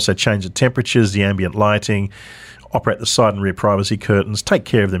that can also change the temperatures, the ambient lighting, operate the side and rear privacy curtains, take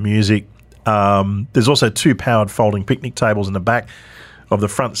care of the music. There's also 2 powered folding picnic tables in the back of the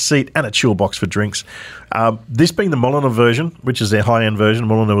front seat and a chill box for drinks. This being the Molyneux version, which is their high-end version.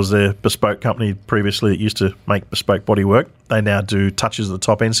 Molyneux was their bespoke company previously that used to make bespoke bodywork. They now do touches at the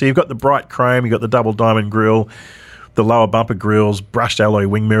top end. So you've got the bright chrome, you've got the double diamond grille, the lower bumper grills, brushed alloy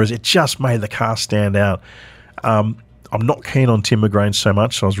wing mirrors. It just made the car stand out. I'm not keen on timber grain so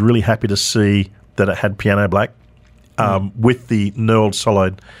much, so I was really happy to see that it had piano black with the knurled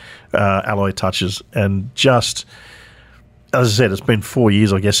solid alloy touches. And just, as I said, it's been 4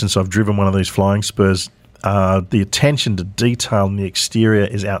 years, I guess, since I've driven one of these Flying Spurs. The attention to detail in the exterior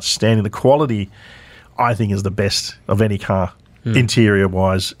is outstanding. The quality, I think, is the best of any car.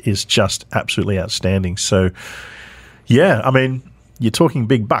 Interior-wise, is just absolutely outstanding. So, yeah, I mean, you're talking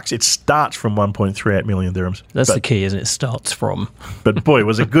big bucks. It starts from 1.38 million dirhams. That's the key, isn't it? It starts from. But boy,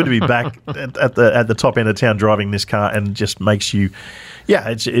 was it good to be back at the top end of town driving this car, and just makes you,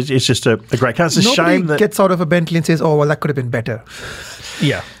 it's just a great car. It's a shame that gets out of a Bentley and says, "Oh, well, that could have been better."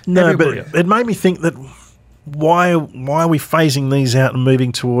 Yeah, no, but it made me think that why are we phasing these out and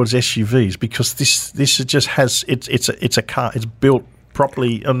moving towards SUVs? Because this just has it's a car. It's built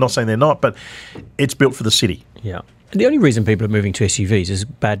properly. I'm not saying they're not, but it's built for the city. Yeah. The only reason people are moving to SUVs is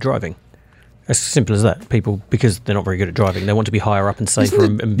bad driving. As simple as that. People, because they're not very good at driving, they want to be higher up and safer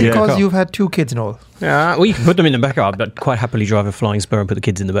and bigger. Because you've had 2 kids and all. Yeah, well, you can put them in the back. I'd quite happily drive a Flying Spur and put the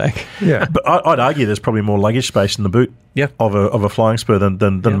kids in the back. Yeah, but I'd argue there's probably more luggage space in the boot of a Flying Spur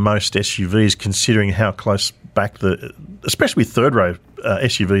than most SUVs, considering how close back especially third row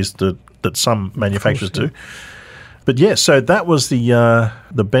SUVs that some manufacturers do. But yeah, so that was the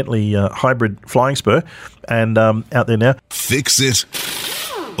Bentley hybrid Flying Spur, and out there now. Fix it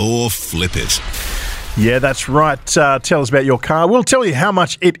or flip it. Yeah, that's right. Tell us about your car. We'll tell you how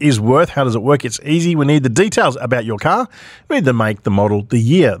much it is worth. How does it work? It's easy. We need the details about your car. We need the make, the model, the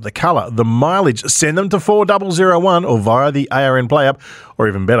year, the colour, the mileage. Send them to 4001 or via the ARN Play app, or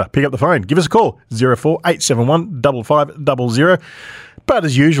even better, pick up the phone. Give us a call, 04871 5500. But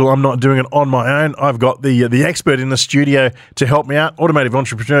as usual, I'm not doing it on my own. I've got the expert in the studio to help me out, automotive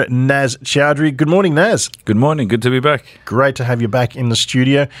entrepreneur Naz Chowdhury. Good morning, Naz. Good morning. Good to be back. Great to have you back in the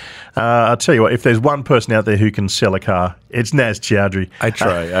studio. I'll tell you what, if there's one person out there who can sell a car, it's Naz Chowdhury. I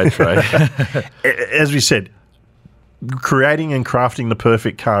try. As we said, creating and crafting the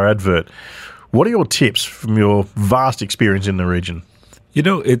perfect car advert. What are your tips from your vast experience in the region? You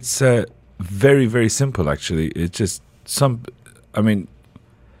know, it's very, very simple, actually. It's just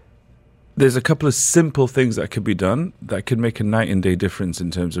there's a couple of simple things that could be done that could make a night and day difference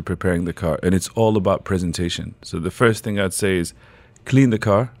in terms of preparing the car. And it's all about presentation. So the first thing I'd say is clean the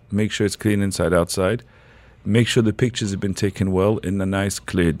car, make sure it's clean inside, outside. Make sure the pictures have been taken well in a nice,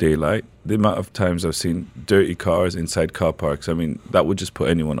 clear daylight. The amount of times I've seen dirty cars inside car parks, I mean, that would just put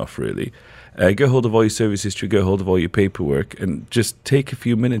anyone off, really. Get hold of all your service history, get hold of all your paperwork, and just take a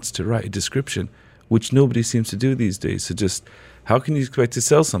few minutes to write a description, which nobody seems to do these days. So just, how can you expect to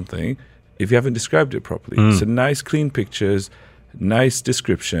sell something if you haven't described it properly? So nice, clean pictures, nice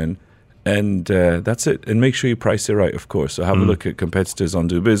description, and that's it. And make sure you price it right, of course. So have a look at competitors on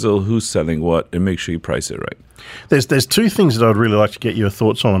dubizzle, who's selling what, and make sure you price it right. There's two things that I'd really like to get your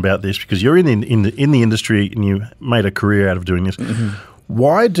thoughts on about this, because you're in the industry and you made a career out of doing this.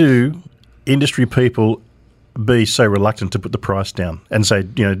 Why do industry people be so reluctant to put the price down and say,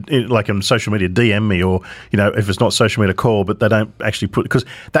 like on social media, DM me, or if it's not social media, call, but they don't actually put, because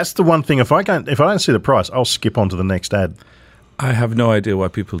that's the one thing. If I don't see the price, I'll skip on to the next ad. I have no idea why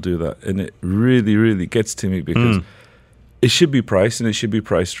people do that, and it really, really gets to me, because it should be priced, and it should be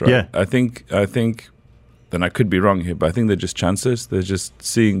priced right. Yeah. I think, and I could be wrong here, but I think they're just chances. They're just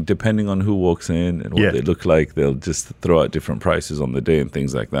seeing, depending on who walks in and what they look like, they'll just throw out different prices on the day and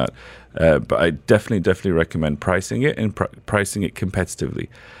things like that. But I definitely recommend pricing it, and pricing it competitively.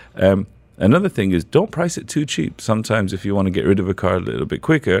 Another thing is, don't price it too cheap. Sometimes if you want to get rid of a car a little bit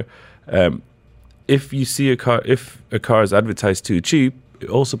quicker, if you see if a car is advertised too cheap, it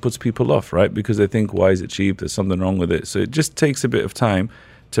also puts people off, right? Because they think, why is it cheap? There's something wrong with it. So it just takes a bit of time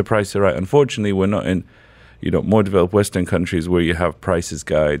to price it right. Unfortunately, we're not in, more developed Western countries where you have prices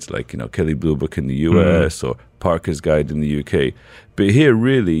guides like, Kelley Blue Book in the US or Parker's Guide in the UK. But here,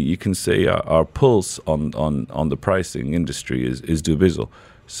 really, you can say our pulse on the pricing industry is dubizzle.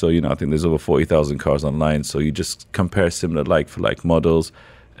 So, I think there's over 40,000 cars online. So you just compare similar like-for-like models.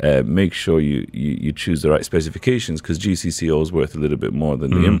 Make sure you choose the right specifications, because GCCO is worth a little bit more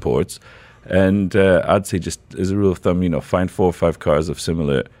than the imports. And I'd say, just as a rule of thumb, find 4 or 5 cars of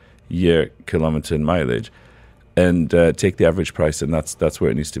similar year, kilometre and mileage, and take the average price, and that's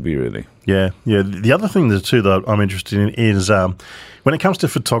where it needs to be, really. Yeah. The other thing that I'm interested in is when it comes to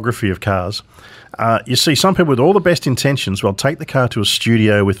photography of cars, you see some people with all the best intentions will take the car to a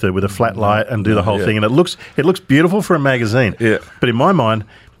studio with a flat light and do the whole thing, and it looks beautiful for a magazine. Yeah. But in my mind,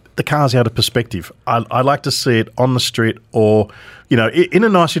 the car's out of perspective. I like to see it on the street, or in a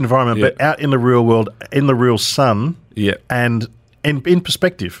nice environment, but out in the real world, in the real sun, and in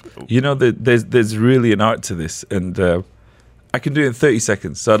perspective. There's really an art to this, and I can do it in 30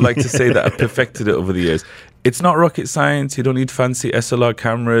 seconds. So I'd like to say that I've perfected it over the years. It's not rocket science. You don't need fancy SLR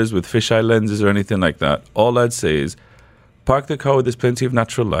cameras with fisheye lenses or anything like that. All I'd say is park the car where there's plenty of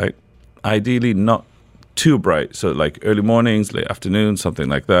natural light, ideally not too bright, so like early mornings, late afternoon, something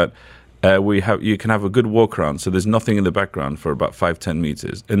like that. You can have a good walk around, so there's nothing in the background for about 5-10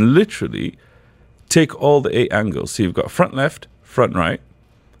 meters, and literally take all the 8 angles. So you've got front left, front right,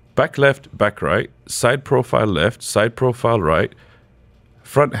 back left, back right, side profile left, side profile right,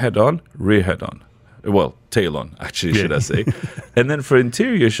 front head on, rear head on. Well, tail on, actually, should I say. And then for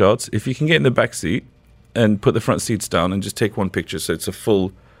interior shots, if you can get in the back seat and put the front seats down and just take one picture, so it's a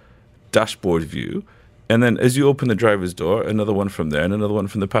full dashboard view. And then as you open the driver's door, another one from there and another one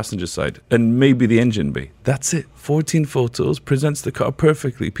from the passenger side, and maybe the engine bay. That's it. 14 photos, presents the car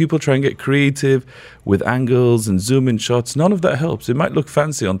perfectly. People try and get creative with angles and zoom-in shots. None of that helps. It might look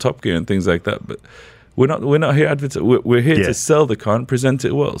fancy on Top Gear and things like that, but we're not here advertising. We're here to sell the car and present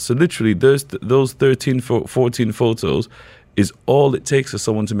it well. So literally, those 13, 14 photos is all it takes for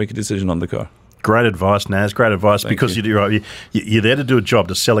someone to make a decision on the car. Great advice, Naz. Great advice. Thank because you. You're there to do a job,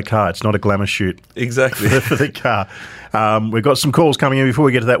 to sell a car. It's not a glamour shoot. Exactly. For the car. We've got some calls coming in. Before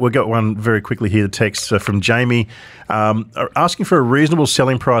we get to that, we've got one very quickly here, the text from Jamie, asking for a reasonable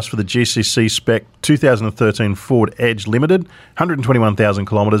selling price for the GCC spec 2013 Ford Edge Limited, 121,000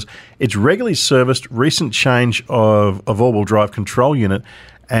 kilometres. It's regularly serviced, recent change of all-wheel drive control unit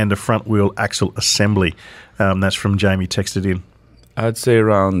and a front-wheel axle assembly. That's from Jamie, texted in. I'd say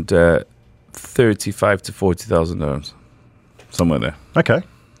around $35,000 to $40,000, somewhere there. Okay,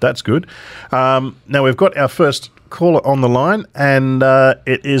 that's good. Now we've got our first caller on the line, and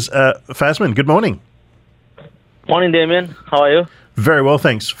it is Fazman. Good morning. Morning, Damien. How are you? Very well,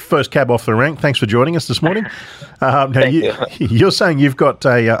 thanks. First cab off the rank. Thanks for joining us this morning. Thank you. You're saying you've got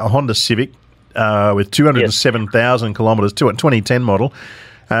a Honda Civic with 207,000 kilometres, 2010 model.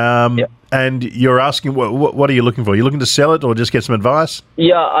 And you're asking, what are you looking for? Are you looking to sell it or just get some advice?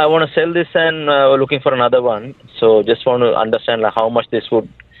 Yeah, I want to sell this and we're looking for another one. So just want to understand how much this could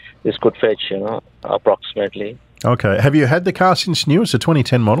fetch, approximately. Okay. Have you had the car since new? It's a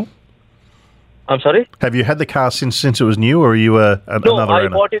 2010 model. I'm sorry? Have you had the car since it was new, or are you another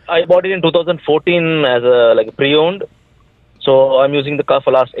owner? I bought it in 2014 as a pre-owned. So I'm using the car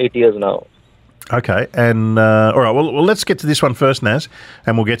for last 8 years now. Okay, and all right, well, let's get to this one first, Naz,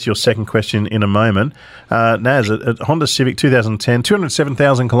 and we'll get to your second question in a moment. Naz, a Honda Civic 2010,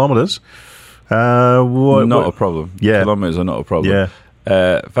 207,000 kilometres. Not a problem. Yeah. Kilometres are not a problem. Yeah.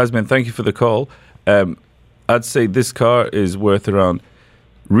 Fazman, thank you for the call. I'd say this car is worth around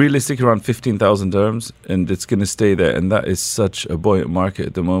 15,000 dirhams, and it's going to stay there. And that is such a buoyant market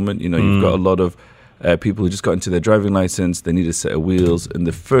at the moment. You know, you've got a lot of people who just got into their driving license. They need a set of wheels, and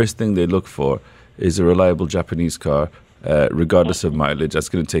the first thing they look for is a reliable Japanese car, regardless of mileage. That's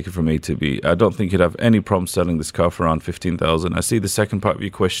going to take it from A to B. I don't think you'd have any problem selling this car for around 15,000. I see the second part of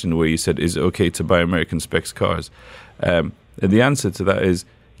your question where you said, is it okay to buy American specs cars? And the answer to that is,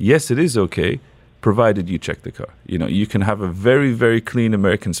 yes, it is okay, provided you check the car. You know, you can have a very, very clean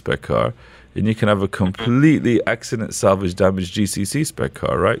American spec car, and you can have a completely accident, salvage, damaged GCC spec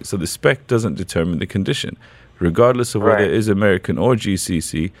car, right? So the spec doesn't determine the condition. Regardless of whether it is American or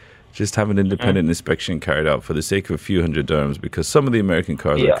GCC, just have an independent inspection carried out for the sake of a few hundred dirhams, because some of the American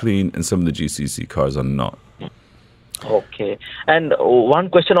cars are clean and some of the GCC cars are not. Okay. And one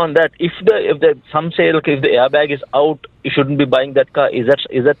question on that: if some say, look, if the airbag is out, you shouldn't be buying that car. Is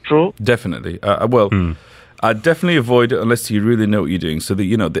that true? Definitely. I'd definitely avoid it unless you really know what you're doing. So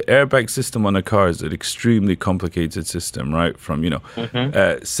the airbag system on a car is an extremely complicated system, right? From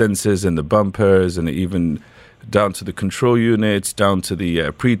sensors in the bumpers, and even down to the control units, down to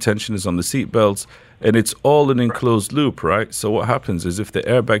the pre-tensioners on the seat belts, and it's all an enclosed loop, right? So what happens is if the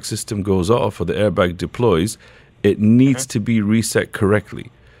airbag system goes off or the airbag deploys, it needs to be reset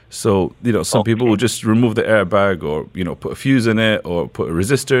correctly. So, some people will just remove the airbag, or, put a fuse in it, or put a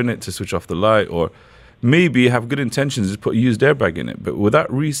resistor in it to switch off the light, or maybe have good intentions, just put a used airbag in it. But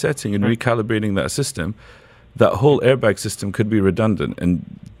without resetting and recalibrating that system, that whole airbag system could be redundant, and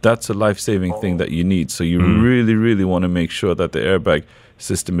that's a life-saving thing that you need. So you really, really want to make sure that the airbag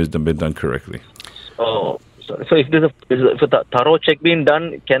system has been done correctly. Oh, so if there's a thorough check being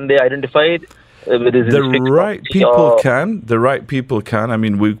done, can they identify it? The right people can. I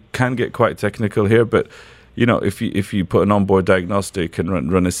mean, we can get quite technical here, but if you put an onboard diagnostic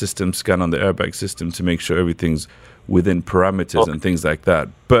and run a system scan on the airbag system to make sure everything's within parameters and things like that.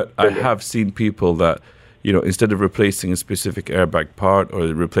 But I have seen people that, instead of replacing a specific airbag part or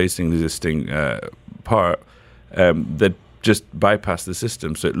replacing the existing part, that just bypass the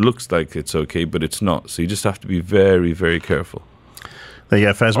system. So it looks like it's okay, but it's not. So you just have to be very, very careful. There you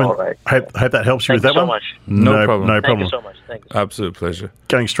go, Fazman. All right. Hope that helps you with that one. Much. No problem. No problem. Thank you so much. Thank you. Absolute pleasure.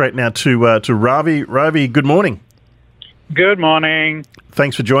 Going straight now to Ravi. Ravi, good morning. Good morning.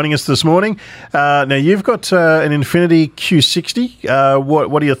 Thanks for joining us this morning. Now, you've got an Infiniti Q60.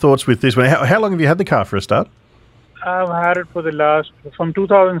 What are your thoughts with this one? How long have you had the car for a start? I've had it from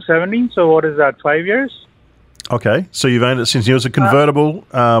 2017, so what is that, 5 years? Okay, so you've owned it since it was a convertible.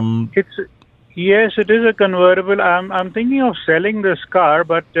 Yes, it is a convertible. I'm thinking of selling this car,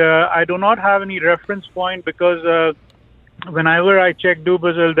 but I do not have any reference point because whenever I check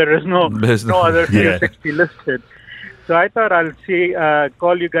dubizzle, there is no other 360 listed. So I thought I'll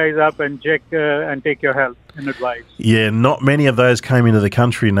call you guys up and check and take your help and advice. Yeah, not many of those came into the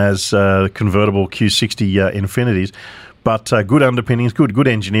country as convertible Q60 Infinitis, but good underpinnings, good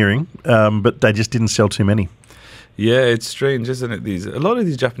engineering, but they just didn't sell too many. Yeah, it's strange, isn't it? A lot of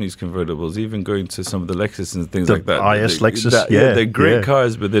these Japanese convertibles, even going to some of the Lexus and things like that. Lexus, they're great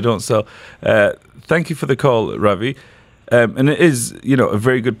cars, but they don't sell. Thank you for the call, Ravi. And it is, a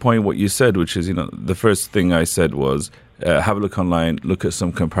very good point what you said, which is, the first thing I said was have a look online, look at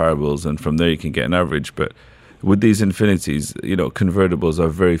some comparables, and from there you can get an average. But with these Infinitis, convertibles are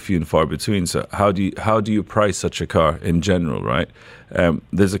very few and far between. So how do you price such a car in general, right?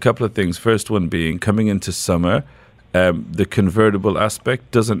 There's a couple of things. First one being coming into summer, the convertible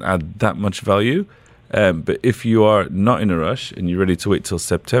aspect doesn't add that much value. But if you are not in a rush and you're ready to wait till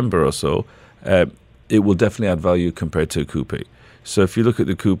September or so, it will definitely add value compared to a coupe. So if you look at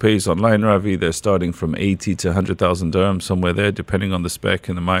the coupes online, Ravi, they're starting from 80 to 100,000 dirhams, somewhere there, depending on the spec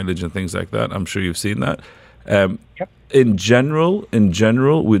and the mileage and things like that. I'm sure you've seen that. In general,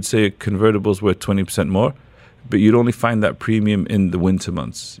 we'd say convertibles worth 20% more, but you'd only find that premium in the winter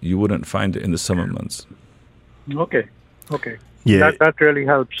months. You wouldn't find it in the summer months. Okay. Yeah. That really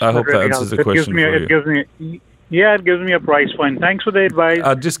helps. I hope that answers the question for you. It gives me a price point. Thanks for the advice.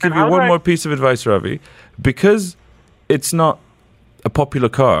 I'll just give you one more piece of advice, Ravi. Because it's not a popular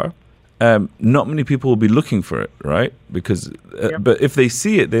car, not many people will be looking for it, right? Because, but if they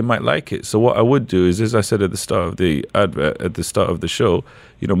see it, they might like it. So what I would do is, as I said at the start of the advert, at the start of the show,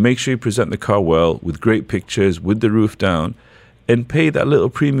 make sure you present the car well, with great pictures, with the roof down, and pay that little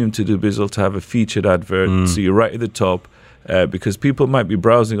premium to dubizzle to have a featured advert. So you're right at the top. because people might be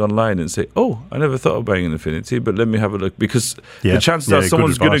browsing online and say, oh, I never thought of buying an Infinity, but let me have a look. Because the chances are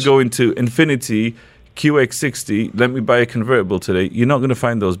someone's going to go into Infinity QX60, let me buy a convertible today. You're not going to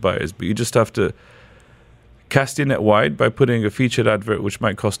find those buyers, but you just have to cast your net wide by putting a featured advert which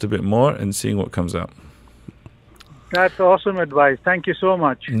might cost a bit more and seeing what comes out. That's awesome advice. Thank you so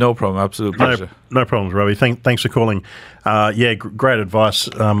much. No problem. Absolute pleasure. No problems, Robbie. Thanks for calling. Great advice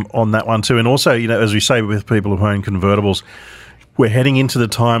on that one too. And also, as we say with people who own convertibles, we're heading into the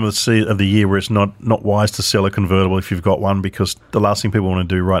time of the year where it's not wise to sell a convertible if you've got one, because the last thing people want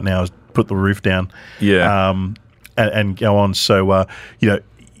to do right now is put the roof down. And go on. So,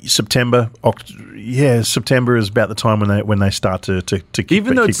 September is about the time when they start to kick,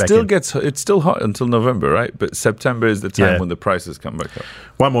 even though it's still hot until November, right? But September is the time when the prices come back up.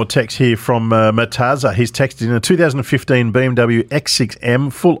 One more text here from Mataza. He's texted in a 2015 BMW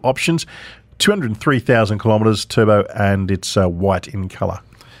X6M, full options, 203,000 kilometres, turbo, and it's white in colour.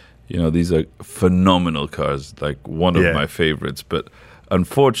 These are phenomenal cars, like one of my favourites, but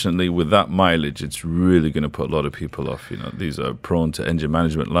unfortunately, with that mileage, it's really going to put a lot of people off. These are prone to engine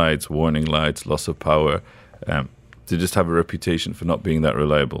management lights, warning lights, loss of power. They just have a reputation for not being that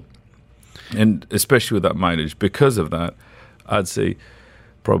reliable. And especially with that mileage, because of that, I'd say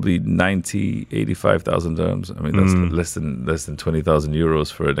probably 85,000 dirhams. I mean, that's less than 20,000 euros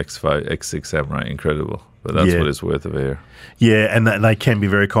for an X6M, right? Incredible. But that's what it's worth over here. Yeah, and they can be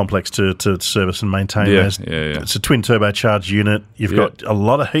very complex to service and maintain. It's a twin turbocharged unit. You've got a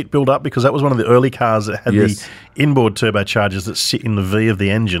lot of heat build up, because that was one of the early cars that had the inboard turbochargers that sit in the V of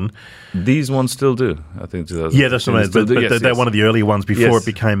the engine. These ones still do, I think. That's what I mean. But they're one of the early ones before it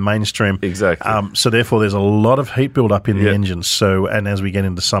became mainstream. Exactly. So therefore, there's a lot of heat build up in the engine. So, and as we get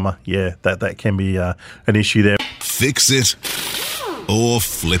into summer, that can be an issue there. Fix it or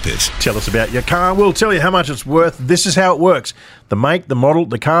flip it. Tell us about your car. We'll tell you how much it's worth. This is how it works. The make, the model,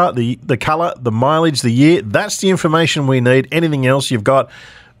 the car, the colour, the mileage, the year. That's the information we need. Anything else you've got,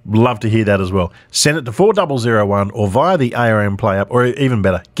 love to hear that as well. Send it to 4001 or via the ARM Play app, or even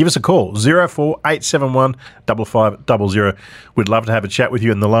better, give us a call, 04871 5500. We'd love to have a chat with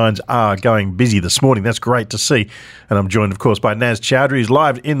you, and the lines are going busy this morning. That's great to see. And I'm joined, of course, by Naz Chowdhury, who's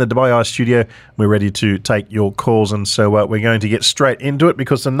live in the Dubai Eye studio. We're ready to take your calls, and so we're going to get straight into it,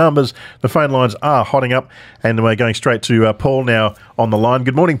 because the phone lines are hotting up, and we're going straight to Paul now on the line.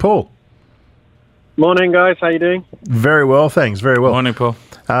 Good morning, Paul. Morning, guys. How you doing? Very well, thanks. Very well. Morning, Paul.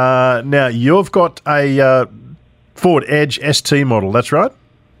 Now, you've got a Ford Edge ST model, that's right?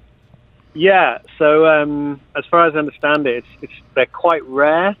 Yeah, so as far as I understand it, they're quite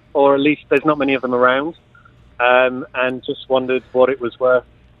rare, or at least there's not many of them around, and just wondered what it was worth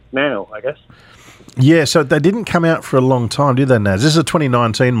now, I guess. Yeah, so they didn't come out for a long time, did they, Naz? This is a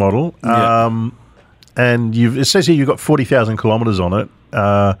 2019 model, and it says here you've got 40,000 kilometres on it,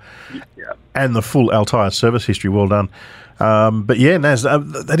 and the full Altair service history. Well done. But yeah, Naz,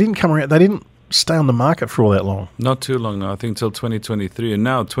 they didn't come around. They didn't stay on the market for all that long. Not too long now. I think till 2023, and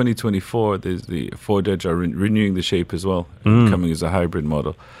now 2024. There's the Ford Edge are renewing the shape as well, coming as a hybrid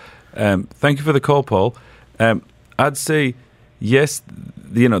model. Thank you for the call, Paul. I'd say yes.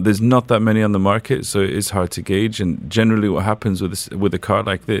 There's not that many on the market, so it is hard to gauge. And generally, what happens with a car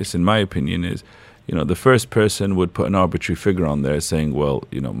like this, in my opinion, is the first person would put an arbitrary figure on there saying, well,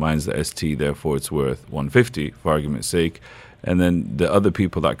 mine's the ST, therefore it's worth 150, for argument's sake. And then the other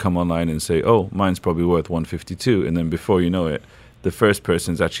people that come online and say, oh, mine's probably worth 152. And then before you know it, the first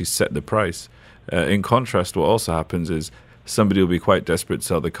person's actually set the price. In contrast, what also happens is somebody will be quite desperate to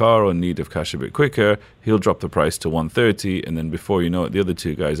sell the car or in need of cash a bit quicker. He'll drop the price to 130. And then before you know it, the other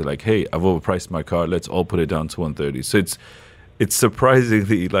two guys are like, hey, I've overpriced my car. Let's all put it down to 130. So it's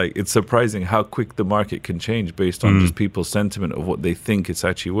surprising how quick the market can change based on just people's sentiment of what they think it's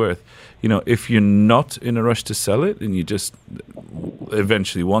actually worth. If you're not in a rush to sell it and you just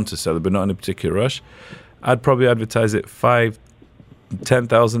eventually want to sell it, but not in a particular rush, I'd probably advertise it 10,000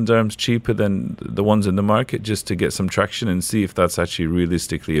 dirhams cheaper than the ones in the market, just to get some traction and see if that's actually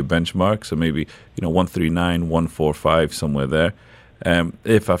realistically a benchmark. So maybe 139, 145, somewhere there.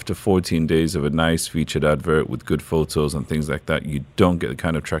 If after 14 days of a nice featured advert with good photos and things like that, you don't get the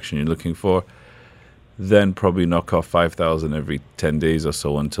kind of traction you're looking for, then probably knock off 5,000 every 10 days or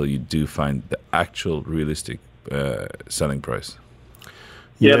so until you do find the actual realistic selling price.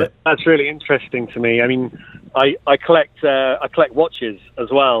 Yeah, that's really interesting to me. I mean, I collect watches as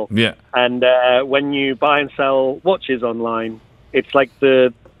well. Yeah. And when you buy and sell watches online, it's like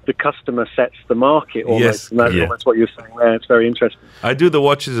the the customer sets the market almost. Yes, And that's yeah. almost what you're saying there. It's very interesting. I do the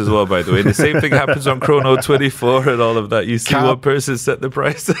watches as well, by the way. The same thing happens on Chrono 24 and all of that. You see what person set the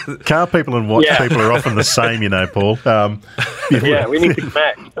price. Car people and watch people are often the same, Paul. Yeah, we need to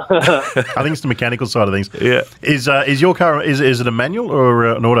connect. I think it's the mechanical side of things. Yeah. Is your car, is it a manual or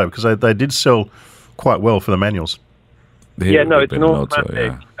an auto? Because they did sell quite well for the manuals. Yeah, no, it's an auto,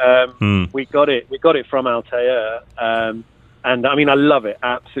 automatic. yeah. We got it from Altair, and I mean, I love it.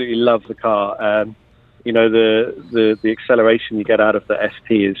 Absolutely love the car. The acceleration you get out of the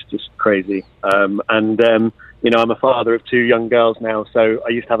ST is just crazy. I'm a father of 2 young girls now, so I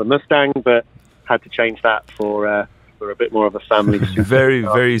used to have a Mustang, but had to change that for a bit more of a family. Very,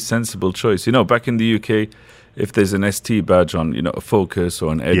 very sensible choice. Back in the UK, if there's an ST badge on, a Focus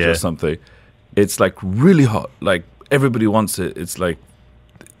or an Edge or something, it's like really hot. Like everybody wants it. It's like,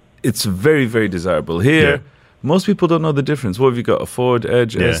 it's very, very desirable. Here, most people don't know the difference. What have you got? A Ford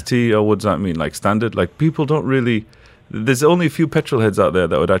Edge, ST, or what does that mean? Like standard? Like people don't really, there's only a few petrol heads out there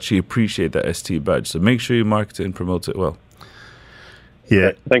that would actually appreciate that ST badge. So make sure you market it and promote it well.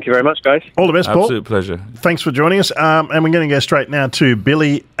 Yeah. Thank you very much, guys. All the best, Paul. Absolute pleasure. Thanks for joining us. And we're going to go straight now to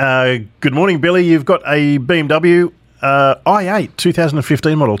Billy. Good morning, Billy. You've got a BMW i8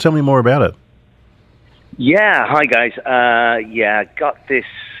 2015 model. Tell me more about it. Yeah, hi guys. Got this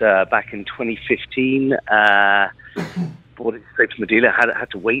back in 2015. Bought it straight from the dealer. Had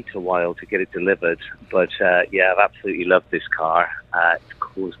to wait a while to get it delivered, but I've absolutely loved this car. It's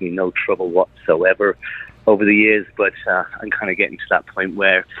caused me no trouble whatsoever over the years, but I'm kind of getting to that point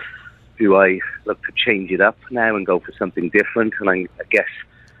where do I look to change it up now and go for something different? And I guess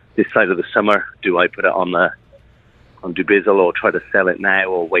this side of the summer, do I put it on dubizzle or try to sell it now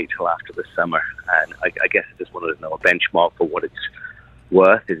or wait till after the summer? And I guess I just wanted to know a benchmark for what it's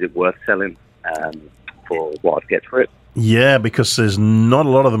worth. Is it worth selling for what I'd get for it? Yeah, because there's not a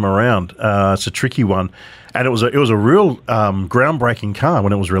lot of them around. It's a tricky one, and it was a real groundbreaking car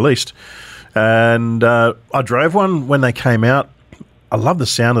when it was released. And I drove one when they came out. I love the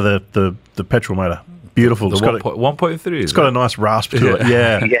sound of the petrol motor. Beautiful. The 1.3. It's got a nice rasp to it.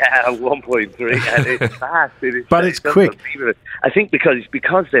 Yeah. Yeah, 1.3, and it's fast. But it's quick. I think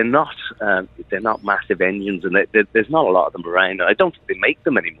because they're not massive engines, and there's not a lot of them around. I don't think they make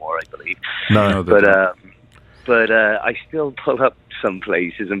them anymore, I believe. No, but I still pull up some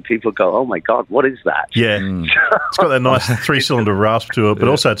places, and people go, "Oh my God, what is that?" Yeah, it's got that nice 3-cylinder rasp to it, but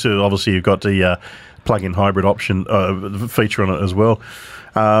also too, obviously, you've got the plug-in hybrid option feature on it as well.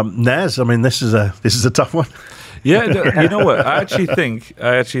 Naz, I mean, this is a tough one. Yeah, you know what? I actually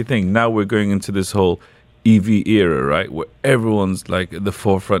think now we're going into this whole EV era, right? Where everyone's like at the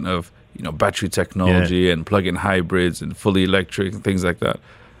forefront of battery technology and plug-in hybrids and fully electric and things like that.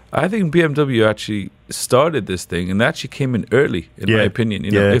 I think BMW actually started this thing, and they actually came in early, in my opinion.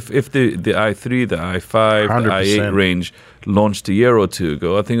 If the i3, the i5, 100%. The i8 range launched a year or two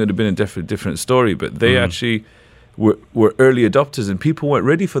ago, I think it would have been a different story. But they actually were early adopters, and people weren't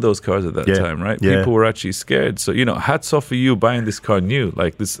ready for those cars at that time, right? Yeah. People were actually scared. So, hats off for you buying this car new.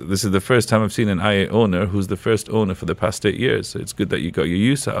 Like this is the first time I've seen an i8 owner who's the first owner for the past 8 years. So it's good that you got your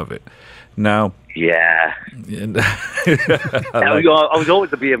use out of it. Now, I was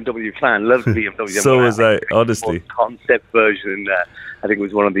always a BMW fan. Loved BMW. So was I, honestly. Concept version. I think it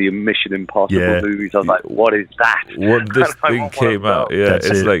was one of the Mission Impossible movies. I was like, "What is that?" When this thing came out,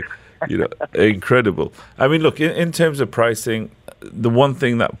 it's like incredible. I mean, look, in terms of pricing, the one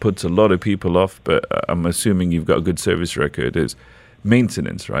thing that puts a lot of people off, but I'm assuming you've got a good service record, is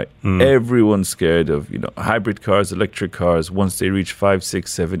maintenance, right? Everyone's scared of hybrid cars, electric cars. Once they reach 5,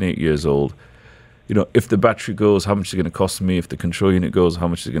 6, 7, 8 years old, if the battery goes, how much is it going to cost me? If the control unit goes, how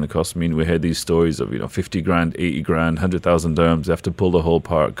much is it going to cost me? And we hear these stories of 50 grand, 80 grand, 100,000 dirhams. They have to pull the whole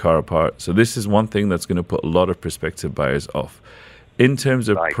car apart. So this is one thing that's going to put a lot of prospective buyers off. In terms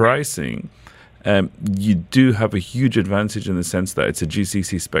of pricing, you do have a huge advantage in the sense that it's a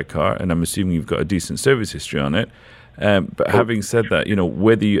GCC spec car, and I'm assuming you've got a decent service history on it. But having said that,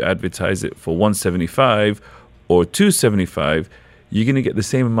 whether you advertise it for 175 or 275, you're going to get the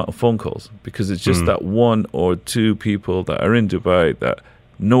same amount of phone calls, because it's just that 1 or 2 people that are in Dubai that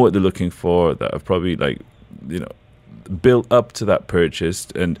know what they're looking for, that have probably built up to that purchase.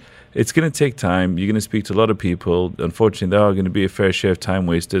 And it's going to take time. You're going to speak to a lot of people. Unfortunately, there are going to be a fair share of time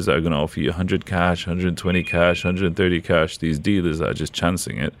wasters that are going to offer you 100 cash, 120 cash, 130 cash. These dealers that are just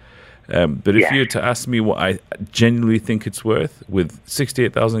chancing it. But if you were to ask me what I genuinely think it's worth, with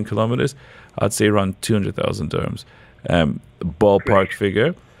 68,000 kilometers, I'd say around 200,000 dirhams. Ballpark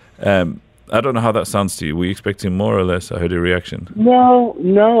figure. I don't know how that sounds to you. Were you expecting more or less? I heard a reaction. No.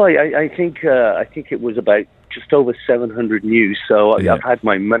 I think it was about just over 700 new. So I've had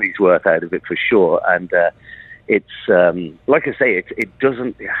my money's worth out of it for sure. And it's like I say, it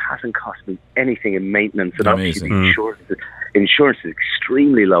hasn't cost me anything in maintenance, and obviously the insurance is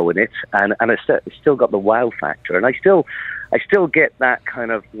extremely low in it, and it's still got the wow factor, and I still get that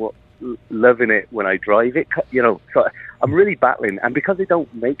kind of loving it when I drive it, so I'm really battling, and because they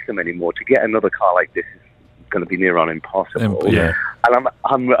don't make them anymore, to get another car like this is going to be near on impossible. And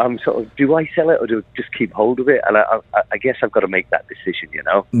I'm sort of, do I sell it or do I just keep hold of it? And I guess I've got to make that decision,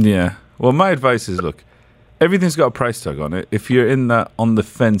 Yeah. Well, my advice is, look, everything's got a price tag on it. If you're in that on the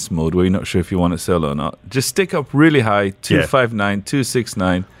fence mode where you're not sure if you want to sell or not, just stick up really high, 259,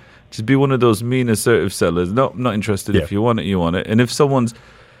 269. Just be one of those mean, assertive sellers. No, I'm not interested. If you want it, you want it. And if someone's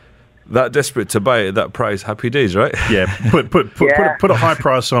that desperate to buy it at that price, happy days, right? Yeah, put a high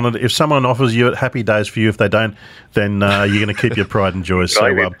price on it. If someone offers you it, happy days for you. If they don't, then you're going to keep your pride and joy. So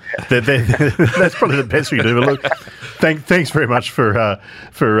that's probably the best we do. But look, thanks very much for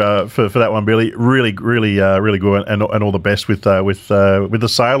that one, Billy. Really good, and all the best with the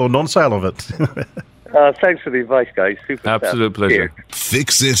sale or non-sale of it. Thanks for the advice, guys. Super Absolute pleasure. Cheers.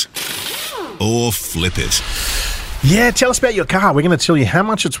 Fix it or flip it. Yeah, tell us about your car. We're going to tell you how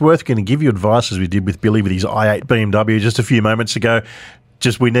much it's worth. We're going to give you advice, as we did with Billy with his i8 BMW just a few moments ago.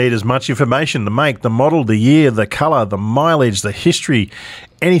 Just we need as much information, the make, the model, the year, the colour, the mileage, the history,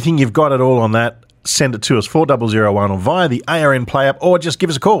 anything you've got it all on that. Send it to us, 4001 or via the ARN Play app, or just give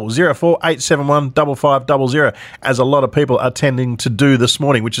us a call, 04871 5500, as a lot of people are tending to do this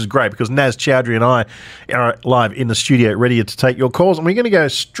morning, which is great because Naz Chowdhury and I are live in the studio ready to take your calls, and we're going to go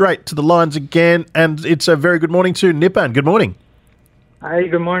straight to the lines again, and it's a very good morning to Nipan. Good morning. Hi,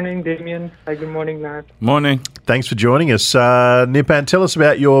 good morning, Damien. Hi, good morning, Matt. Morning. Thanks for joining us. Nipan, tell us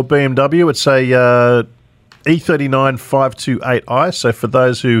about your BMW. It's a E39 528i, so for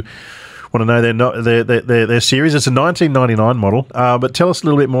those who want to know their series. It's a 1999 model, but tell us a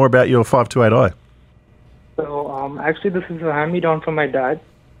little bit more about your 528i. So actually, this is a hand-me-down from my dad.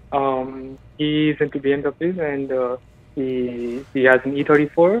 He's into BMWs, and he has an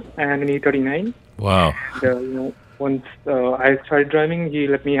E34 and an E39. Wow. And, once I started driving, he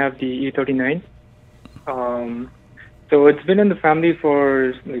let me have the E39. So it's been in the family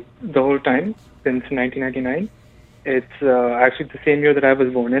for the whole time, since 1999. It's actually the same year that I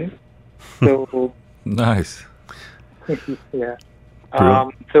was born in. So nice. Yeah.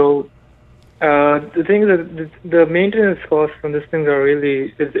 So the thing is that the maintenance costs on these things are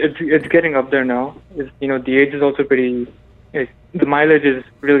really it's getting up there now. The age is also pretty. The mileage is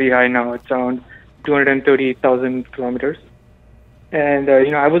really high now. It's around 230,000 kilometers. And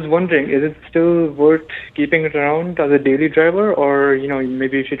I was wondering, is it still worth keeping it around as a daily driver, or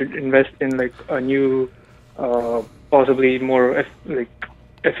maybe you should invest in like a new, possibly more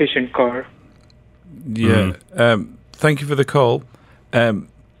efficient car? Yeah. Thank you for the call.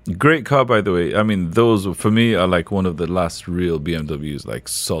 Great car, by the way. I mean, those for me are like one of the last real BMWs, like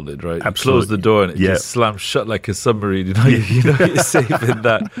solid, right? Absolutely. You close the door and it just slams shut like a submarine. You're safe in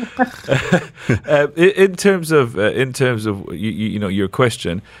that. In terms of your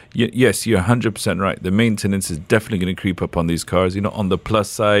question, yes, you're 100% right. The maintenance is definitely going to creep up on these cars. On the plus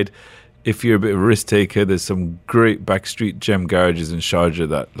side, if you're a bit of a risk taker, there's some great backstreet gem garages in Sharjah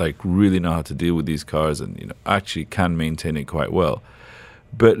that like really know how to deal with these cars and actually can maintain it quite well.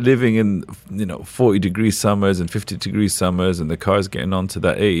 But living in 40-degree summers and 50-degree summers, and the car's getting on to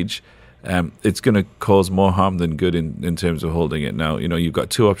that age, it's going to cause more harm than good in terms of holding it. Now, you've got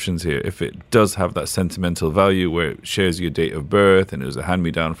two options here. If it does have that sentimental value where it shares your date of birth and it was a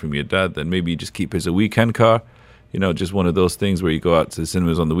hand-me-down from your dad, then maybe you just keep it as a weekend car. Just one of those things where you go out to the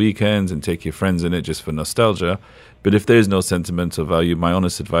cinemas on the weekends and take your friends in it just for nostalgia. But if there's no sentimental value, my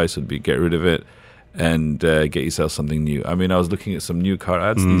honest advice would be get rid of it and get yourself something new. I mean, I was looking at some new car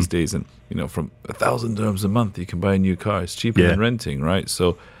ads these days, and from 1,000 dirhams a month, you can buy a new car. It's cheaper than renting, right?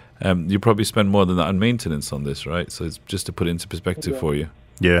 So you probably spend more than that on maintenance on this, right? So it's just to put it into perspective for you.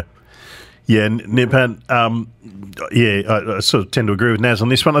 Yeah. Yeah, Nipan, I sort of tend to agree with Naz on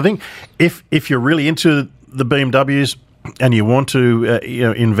this one. I think if you're really into the BMWs and you want to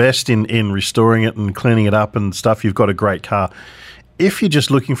invest in restoring it and cleaning it up and stuff, you've got a great car. If you're just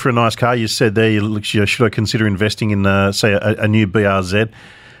looking for a nice car, you said there, should I consider investing in, say, a new BRZ?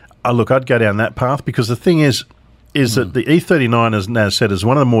 Look, I'd go down that path because the thing is that the E39, as Naz said, is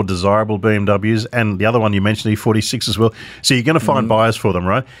one of the more desirable BMWs, and the other one you mentioned, E46 as well. So you're going to find buyers for them,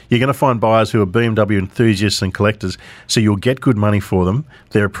 right? You're going to find buyers who are BMW enthusiasts and collectors, so you'll get good money for them.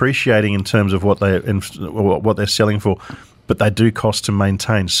 They're appreciating in terms of what they're selling for. but they do cost to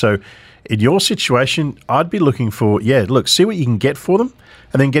maintain. So in your situation, I'd be looking for, see what you can get for them,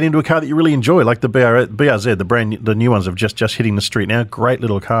 and then get into a car that you really enjoy, like the BRZ, the new ones have just hitting the street now. Great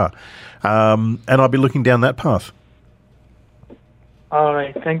little car. And I'd be looking down that path. All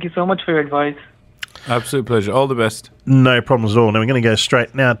right. Thank you so much for your advice. Absolute pleasure. All the best. No problems at all. Now we're going to go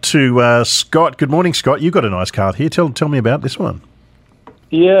straight now to Scott. Good morning, Scott. You've got a nice car here. Tell me about this one.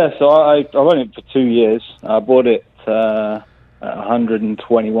 Yeah, so I've owned it for 2 years. I bought it at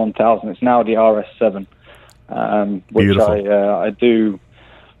 121,000. It's now the RS7, which I do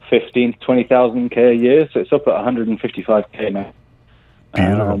 15 to 20,000 K a year. So it's up at 155K now.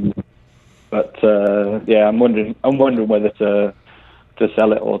 Beautiful. I'm wondering whether to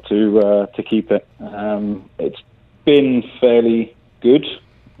sell it or to keep it. It's been fairly good.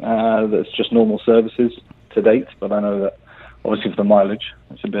 That's just normal services to date, but I know that obviously for the mileage,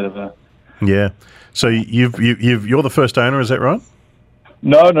 it's a bit of a... Yeah. So you're the first owner, is that right?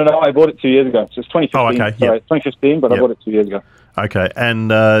 No. I bought it 2 years ago. So it's 2015. Oh, okay. Sorry, 2015, but I bought it 2 years ago. Okay.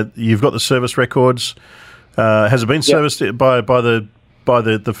 And you've got the service records. Has it been serviced by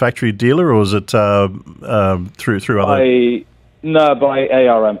the factory dealer, or is it through other... by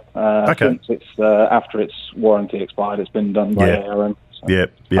ARM. Okay. Since it's after its warranty expired, it's been done by ARM. So. Yeah.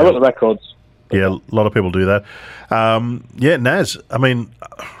 I got the records. Yeah, a lot of people do that. Naz, I mean,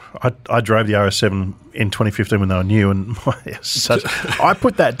 I drove the RS7 in 2015 when they were new, and I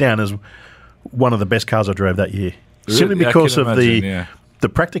put that down as one of the best cars I drove that year, simply because of the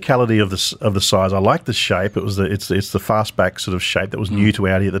practicality of the size. I like the shape. It's the fastback sort of shape that was new to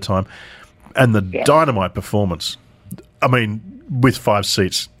Audi at the time, and the dynamite performance. I mean, with 5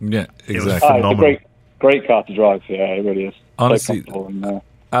 seats. Yeah, exactly. It was phenomenal. It's a great car to drive. Yeah, it really is. Honestly,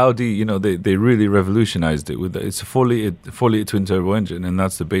 Audi, they really revolutionized it with it's a 4-liter twin turbo engine, and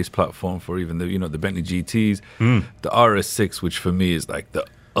that's the base platform for even the Bentley GTs, the RS6, which for me is like the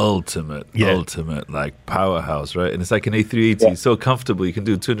ultimate like powerhouse, right? And it's like an A380, so comfortable. You can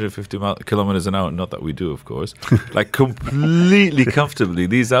do 250 kilometers an hour. Not that we do, of course, like completely comfortably.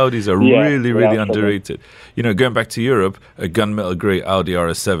 These Audis are really underrated. Going back to Europe, a gunmetal grey Audi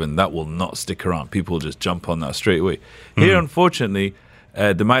RS7 that will not stick around. People just jump on that straight away. Here, unfortunately,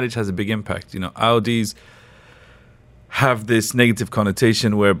 the mileage has a big impact. Audis have this negative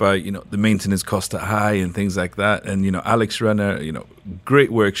connotation whereby the maintenance costs are high and things like that. And Alex Renner, great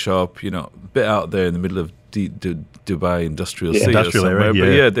workshop, bit out there in the middle of Dubai industrial city or somewhere.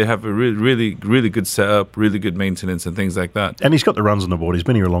 Area, but they have a really good setup, really good maintenance and things like that. And he's got the runs on the board. He's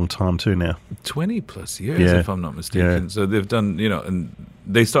been here a long time too now. 20 plus years, if I'm not mistaken. So they've done, and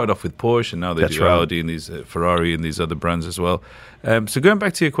they started off with Porsche, and now they do Audi and these Ferrari and these other brands as well. So going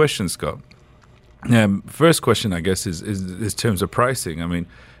back to your question, Scott. First question, I guess, is in terms of pricing. I mean,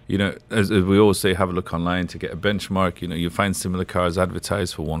 as we always say, have a look online to get a benchmark. You find similar cars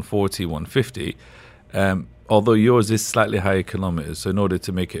advertised for 140, 150. Although yours is slightly higher kilometers, so in order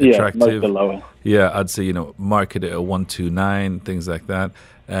to make it attractive, lower. I'd say market it at 129, things like that.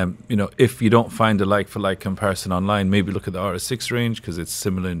 If you don't find a like-for-like comparison online, maybe look at the RS6 range because it's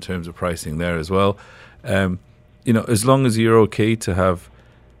similar in terms of pricing there as well. As long as you're okay to have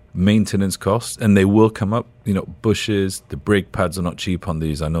maintenance costs, and they will come up. Bushes, the brake pads are not cheap on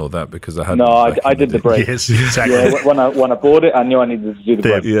these. I know that because I had. No, I did the brakes. Yes, exactly. Yeah, when I bought it, I knew I needed to do the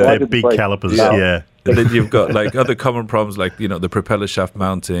brakes. They're big calipers. Yeah. And then you've got like other common problems like the propeller shaft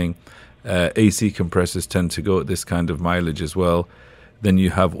mounting, AC compressors tend to go at this kind of mileage as well. Then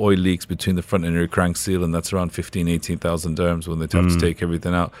you have oil leaks between the front and rear crank seal, and that's around 18,000 dirhams when they have to take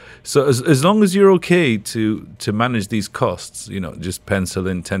everything out. So as long as you're okay to manage these costs, just pencil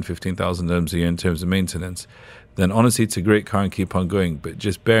in 15,000 dirhams a year in terms of maintenance, then honestly it's a great car and keep on going. But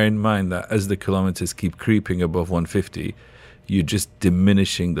just bear in mind that as the kilometers keep creeping above 150, you're just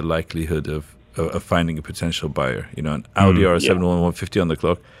diminishing the likelihood of finding a potential buyer. An Audi RS7 150 on the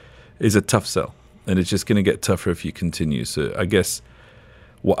clock is a tough sell, and it's just going to get tougher if you continue. So I guess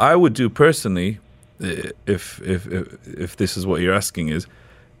what I would do personally, if this is what you're asking, is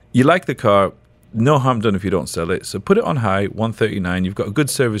you like the car, no harm done if you don't sell it. So put it on high, 139. You've got a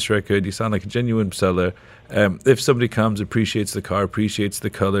good service record. You sound like a genuine seller. If somebody comes, appreciates the car, appreciates the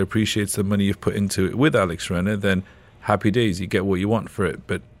color, appreciates the money you've put into it with Alex Renner, then happy days. You get what you want for it.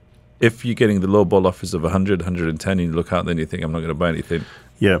 But if you're getting the low ball offers of 100, 110, and you look out, then you think I'm not going to buy anything.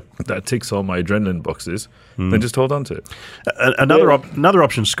 Yeah, that ticks all my adrenaline boxes. Then just hold on to it. Another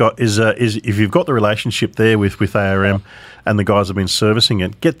option, Scott, is if you've got the relationship there with ARM and the guys have been servicing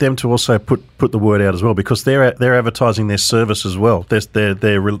it, get them to also put the word out as well, because they're advertising their service as well. They're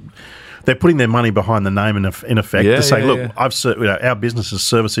they're putting their money behind the name in effect Yeah, to say, yeah, look, yeah. our business has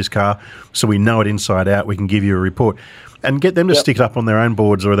serviced this car, so we know it inside out. We can give you a report, and get them to stick it up on their own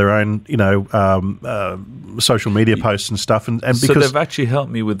boards or their own, social media posts and stuff. And because so they've actually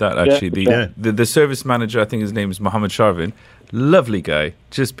helped me with that. Actually, the service manager, I think his name is Mohammed Sharvin, lovely guy.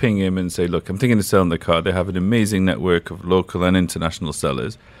 Just ping him and say, look, I'm thinking of selling the car. They have an amazing network of local and international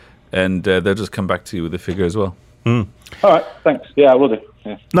sellers, and they'll just come back to you with a figure as well. All right, thanks. Yeah, I will do.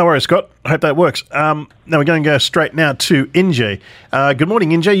 Yeah. No worries, Scott. I hope that works. Now we're going to go straight now to Injay. Good morning,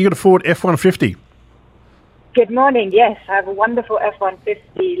 Injay. You got a Ford F-150. Good morning. Yes, I have a wonderful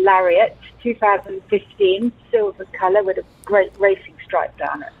F-150 Lariat, 2015, silver colour with a great racing stripe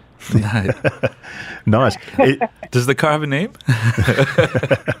down it. Nice. Does the car have a name?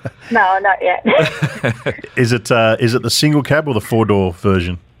 No, not yet. Is it the single cab or the 4-door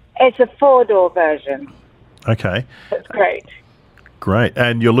version? It's a 4-door version. Okay. That's great. Great.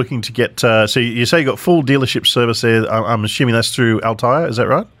 And you're looking to get... so you say you got full dealership service there. I'm assuming that's through Altair, is that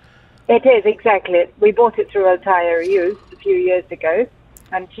right? It is, exactly. We bought it through Altair used a few years ago,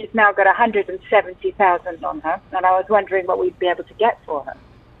 and she's now got 170,000 on her, and I was wondering what we'd be able to get for her.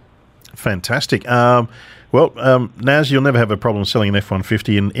 Fantastic. Naz, you'll never have a problem selling an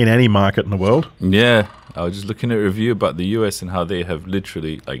F-150 in any market in the world. Yeah. I was just looking at a review about the US and how they have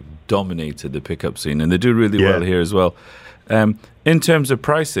literally dominated the pickup scene, and they do really well here as well. In terms of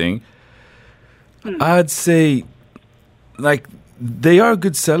pricing, I'd say they are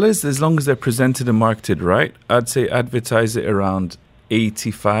good sellers as long as they're presented and marketed right. I'd say advertise it around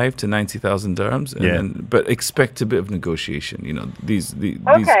 85 to 90,000 dirhams, but expect a bit of negotiation. You know, these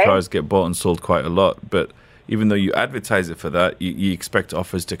cars get bought and sold quite a lot, but even though you advertise it for that, you expect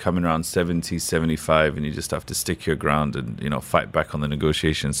offers to come in around 70, 75, and you just have to stick your ground and, fight back on the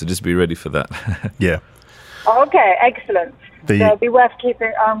negotiations. So just be ready for that. Yeah. Okay, excellent. So it'll be worth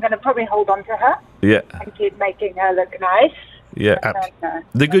keeping. I'm going to probably hold on to her. Yeah. And keep making her look nice. Yeah.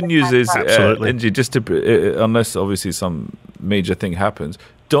 The good news is, Angie, just to, unless obviously some major thing happens,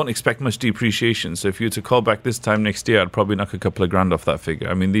 don't expect much depreciation. So if you were to call back this time next year, I'd probably knock a couple of grand off that figure.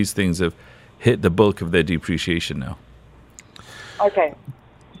 I mean, these things have hit the bulk of their depreciation now. Okay.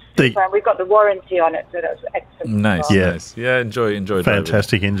 We've got the warranty on it, so that's excellent. Nice, nice. Yeah, enjoy.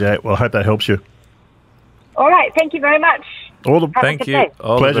 Fantastic, Injay. Well, I hope that helps you. All right, thank you very much. Thank you.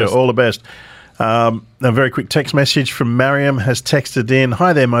 Pleasure. All the best. A very quick text message from Mariam has texted in.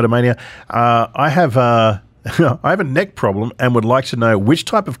 Hi there, Motormania. I have a neck problem and would like to know which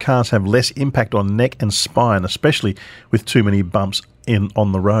type of cars have less impact on neck and spine, especially with too many bumps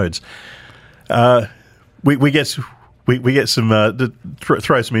on the roads. We get some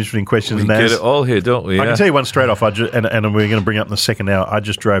throw some interesting questions. We get it all here, don't we? I can tell you one straight off. And we're going to bring it up in the second hour. I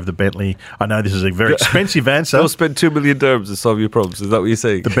just drove the Bentley. I know this is a very expensive answer. Don't spend 2 million dirhams to solve your problems. Is that what you're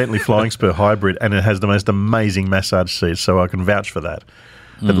saying? The Bentley Flying Spur Hybrid, and it has the most amazing massage seats. So I can vouch for that,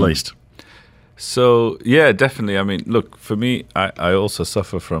 at least. So yeah, definitely. I mean, look, for me, I also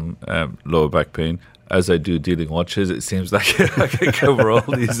suffer from lower back pain. As I do dealing watches, it seems like I can cover all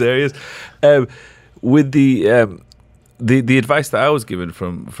these areas. With the advice that I was given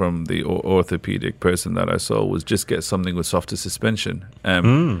from the orthopedic person that I saw was just get something with softer suspension.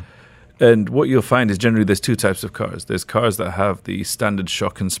 And what you'll find is generally there's two types of cars. There's cars that have the standard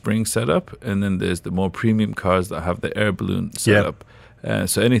shock and spring setup, and then there's the more premium cars that have the air balloon setup.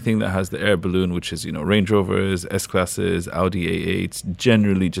 So anything that has the air balloon, which is Range Rovers, S-Classes, Audi A8s,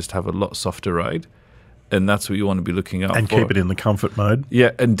 generally just have a lot softer ride. And that's what you want to be looking out for. And keep it in the comfort mode.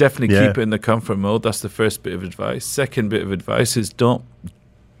 Yeah, and definitely keep it in the comfort mode. That's the first bit of advice. Second bit of advice is don't,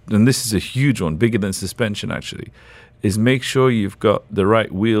 and this is a huge one, bigger than suspension actually, is make sure you've got the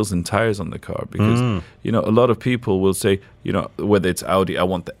right wheels and tires on the car. Because, a lot of people will say, whether it's Audi, I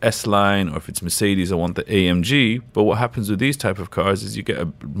want the S-Line, or if it's Mercedes, I want the AMG. But what happens with these type of cars is you get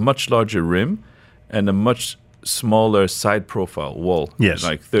a much larger rim and a much smaller side profile wall. Yes.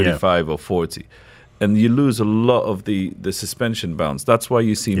 Like 35 or 40. And you lose a lot of the suspension bounce. That's why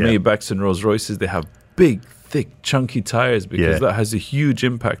you see Maybachs and Rolls Royces, they have big, thick, chunky tires because that has a huge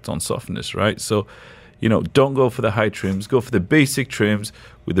impact on softness, right? So, don't go for the high trims. Go for the basic trims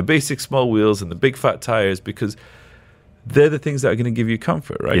with the basic small wheels and the big fat tires because they're the things that are going to give you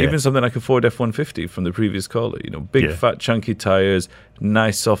comfort, right? Even something like a Ford F-150 from the previous caller, big, fat, chunky tires,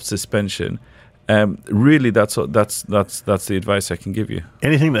 nice, soft suspension. Really, that's the advice I can give you.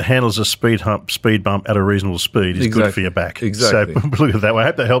 Anything that handles a speed bump at a reasonable speed is good for your back. Exactly. So look at it that way. I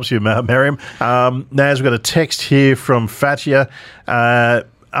hope that helps you, Mariam. Naz, we've got a text here from Fatia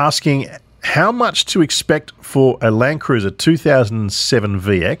asking how much to expect for a Land Cruiser 2007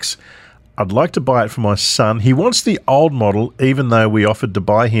 VX. I'd like to buy it for my son. He wants the old model, even though we offered to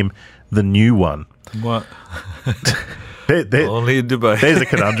buy him the new one. What? Only in Dubai. There's a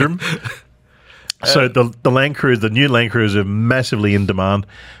conundrum. So the Land Cruiser, the new Land Cruiser, are massively in demand.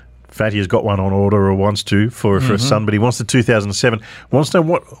 Fatty has got one on order or wants to for his son, but he wants the 2007. Wants to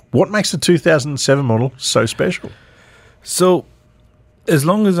know what makes the 2007 model so special. So, as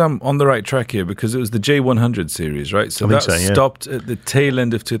long as I'm on the right track here, because it was the J100 series, right? So that stopped at the tail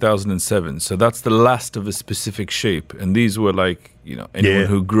end of 2007. So that's the last of a specific shape. And these were like, anyone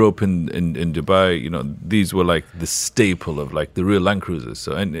who grew up in Dubai, these were like the staple of like the real Land Cruisers.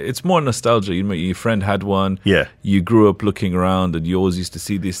 So, and it's more nostalgia. Your friend had one. Yeah. You grew up looking around and you always used to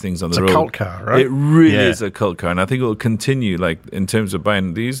see these things on the road. It's a cult car, right? It really is a cult car. And I think it will continue, like in terms of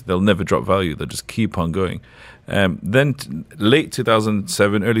buying these, they'll never drop value. They'll just keep on going. Then late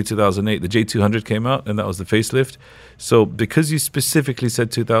 2007, early 2008, the J200 came out, and that was the facelift. So because you specifically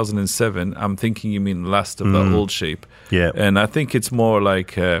said 2007, I'm thinking you mean the last of that old shape. Yeah. And I think it's more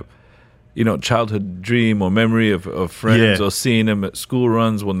like, childhood dream or memory of friends or seeing them at school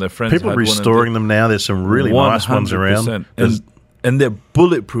runs when their friends People had restoring them now. There's some really nice ones around. And they're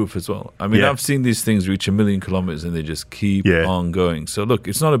bulletproof as well. I mean, Yeah. I've seen these things reach 1 million kilometers and they just keep on going. So look,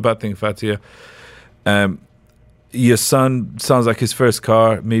 it's not a bad thing, Fatia. Your son sounds like his first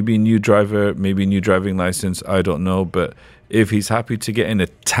car, maybe a new driver, maybe a new driving license, I don't know. But if he's happy to get in a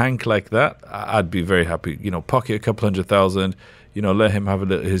tank like that, I'd be very happy. Pocket a couple $100,000, let him have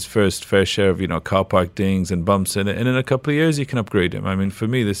his first fair share of, car park dings and bumps in it. And in a couple of years, you can upgrade him. I mean, for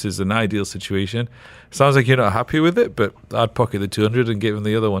me, this is an ideal situation. Sounds like you're not happy with it, but I'd pocket the 200 and give him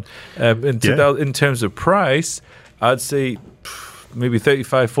the other one. In terms of price, I'd say maybe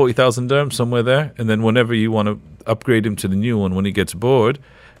 35, 40,000 dirhams, somewhere there. And then whenever you want to upgrade him to the new one, when he gets bored,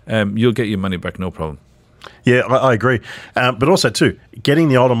 you'll get your money back, no problem. Yeah, I agree. But also, too, getting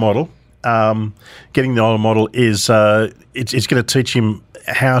the older model is it's going to teach him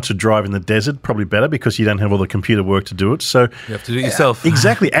how to drive in the desert, probably better because you don't have all the computer work to do it. So you have to do it yourself.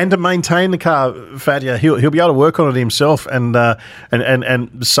 Exactly, and to maintain the car, Fatia, he'll be able to work on it himself and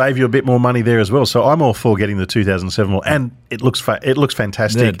save you a bit more money there as well. So I'm all for getting the 2007 model, and it looks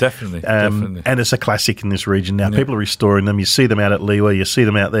fantastic. Yeah, definitely. And it's a classic in this region now. Yeah. People are restoring them. You see them out at Liwa. You see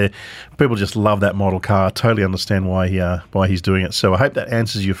them out there. People just love that model car. I totally understand why he's doing it. So I hope that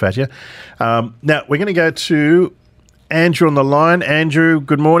answers you, Fatia. Now we're going to go to Andrew on the line. Andrew,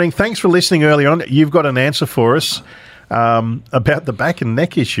 good morning. Thanks for listening early on. You've got an answer for us about the back and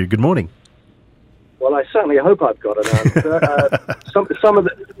neck issue. Good morning. Well, I certainly hope I've got an answer. Some of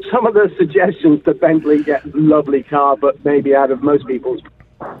the suggestions that Bentley get lovely car, but maybe out of most people's.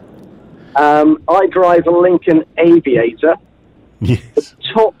 I drive a Lincoln Aviator. Yes. The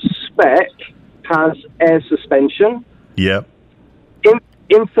top spec has air suspension. Yeah.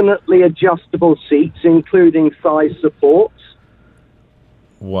 Infinitely adjustable seats, including thigh supports.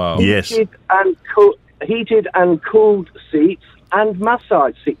 Wow. Yes. Heated and cooled seats and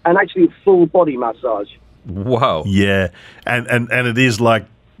massage seats, and actually full body massage. Wow. Yeah. And it is like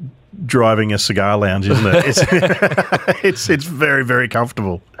driving a cigar lounge, isn't it? It's very, very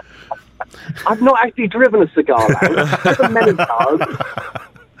comfortable. I've not actually driven a cigar lounge. I've driven many cars.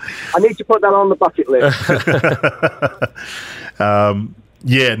 I need to put that on the bucket list.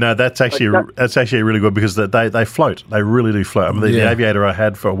 Yeah, no, that's actually really good because they float. They really do float. I mean, the Aviator I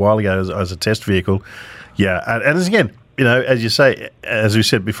had for a while ago as a test vehicle. Yeah, and as again, as you say, as we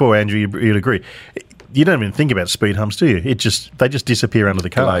said before, Andrew, you'd agree. You don't even think about speed humps, do you? They just disappear under the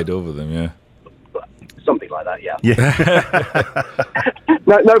car. Glide over them, yeah. Something like that, yeah. Yeah.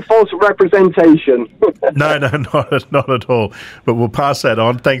 No false representation. No, not at all. But we'll pass that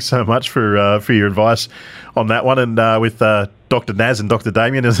on. Thanks so much for your advice on that one, and with Dr. Naz and Dr.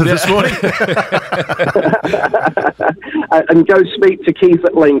 Damien this morning. And go speak to Keith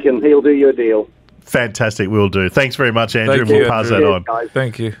at Lincoln. He'll do you a deal. Fantastic, we'll do. Thanks very much, Andrew, Thank and we'll you, pass Andrew. that on. Guys.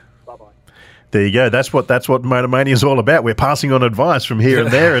 Thank you. There you go. That's what Motor Mania is all about. We're passing on advice from here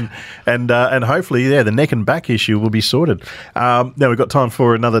and there, and hopefully, the neck and back issue will be sorted. Now we've got time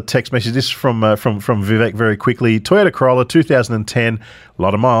for another text message. This is from Vivek very quickly. Toyota Corolla 2010, a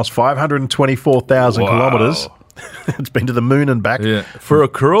lot of miles, 524,000 kilometres. It's been to the moon and back. Yeah, for a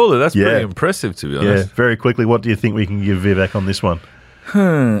Corolla, that's pretty impressive, to be honest. Yeah, very quickly. What do you think we can give Vivek on this one?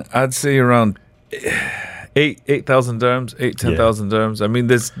 I'd say around 8,000 dirhams, 10,000 dirhams. I mean,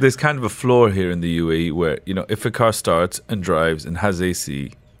 there's kind of a floor here in the UAE where, if a car starts and drives and has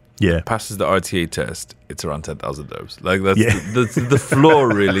AC, passes the RTA test, it's around 10,000 dirhams. Like that's the floor,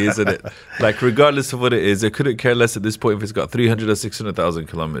 really, isn't it? Like regardless of what it is, I couldn't care less at this point if it's got 300 or 600,000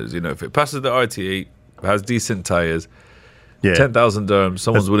 kilometers. If it passes the RTA, has decent tires, Yeah. 10,000 dirhams.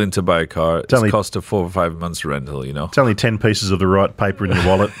 Someone's willing to buy a car. It's only- cost of 4 or 5 months rental, you know. It's only 10 pieces of the right paper in your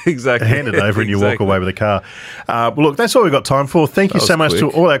wallet. Exactly. Hand it over and you walk Exactly. away with a car. Well, look, that's all we've got time for. Thank you That so was much to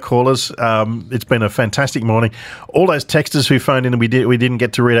quick. all our callers. It's been a fantastic morning. All those texters who phoned in and we didn't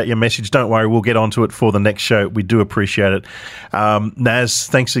get to read out your message, don't worry, we'll get onto it for the next show. We do appreciate it. Naz,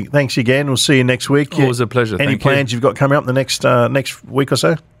 thanks again. We'll see you next week. Always a pleasure. Any Thank you. plans you've got coming up the next week or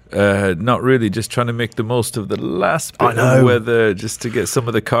so? Not really. Just trying to make the most of the last bit I know. of weather, just to get some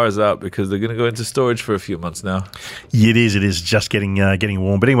of the cars out because they're going to go into storage for a few months now. It is just getting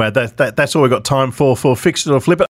warm. But anyway, that's all we've got time for Fix It or Flip It.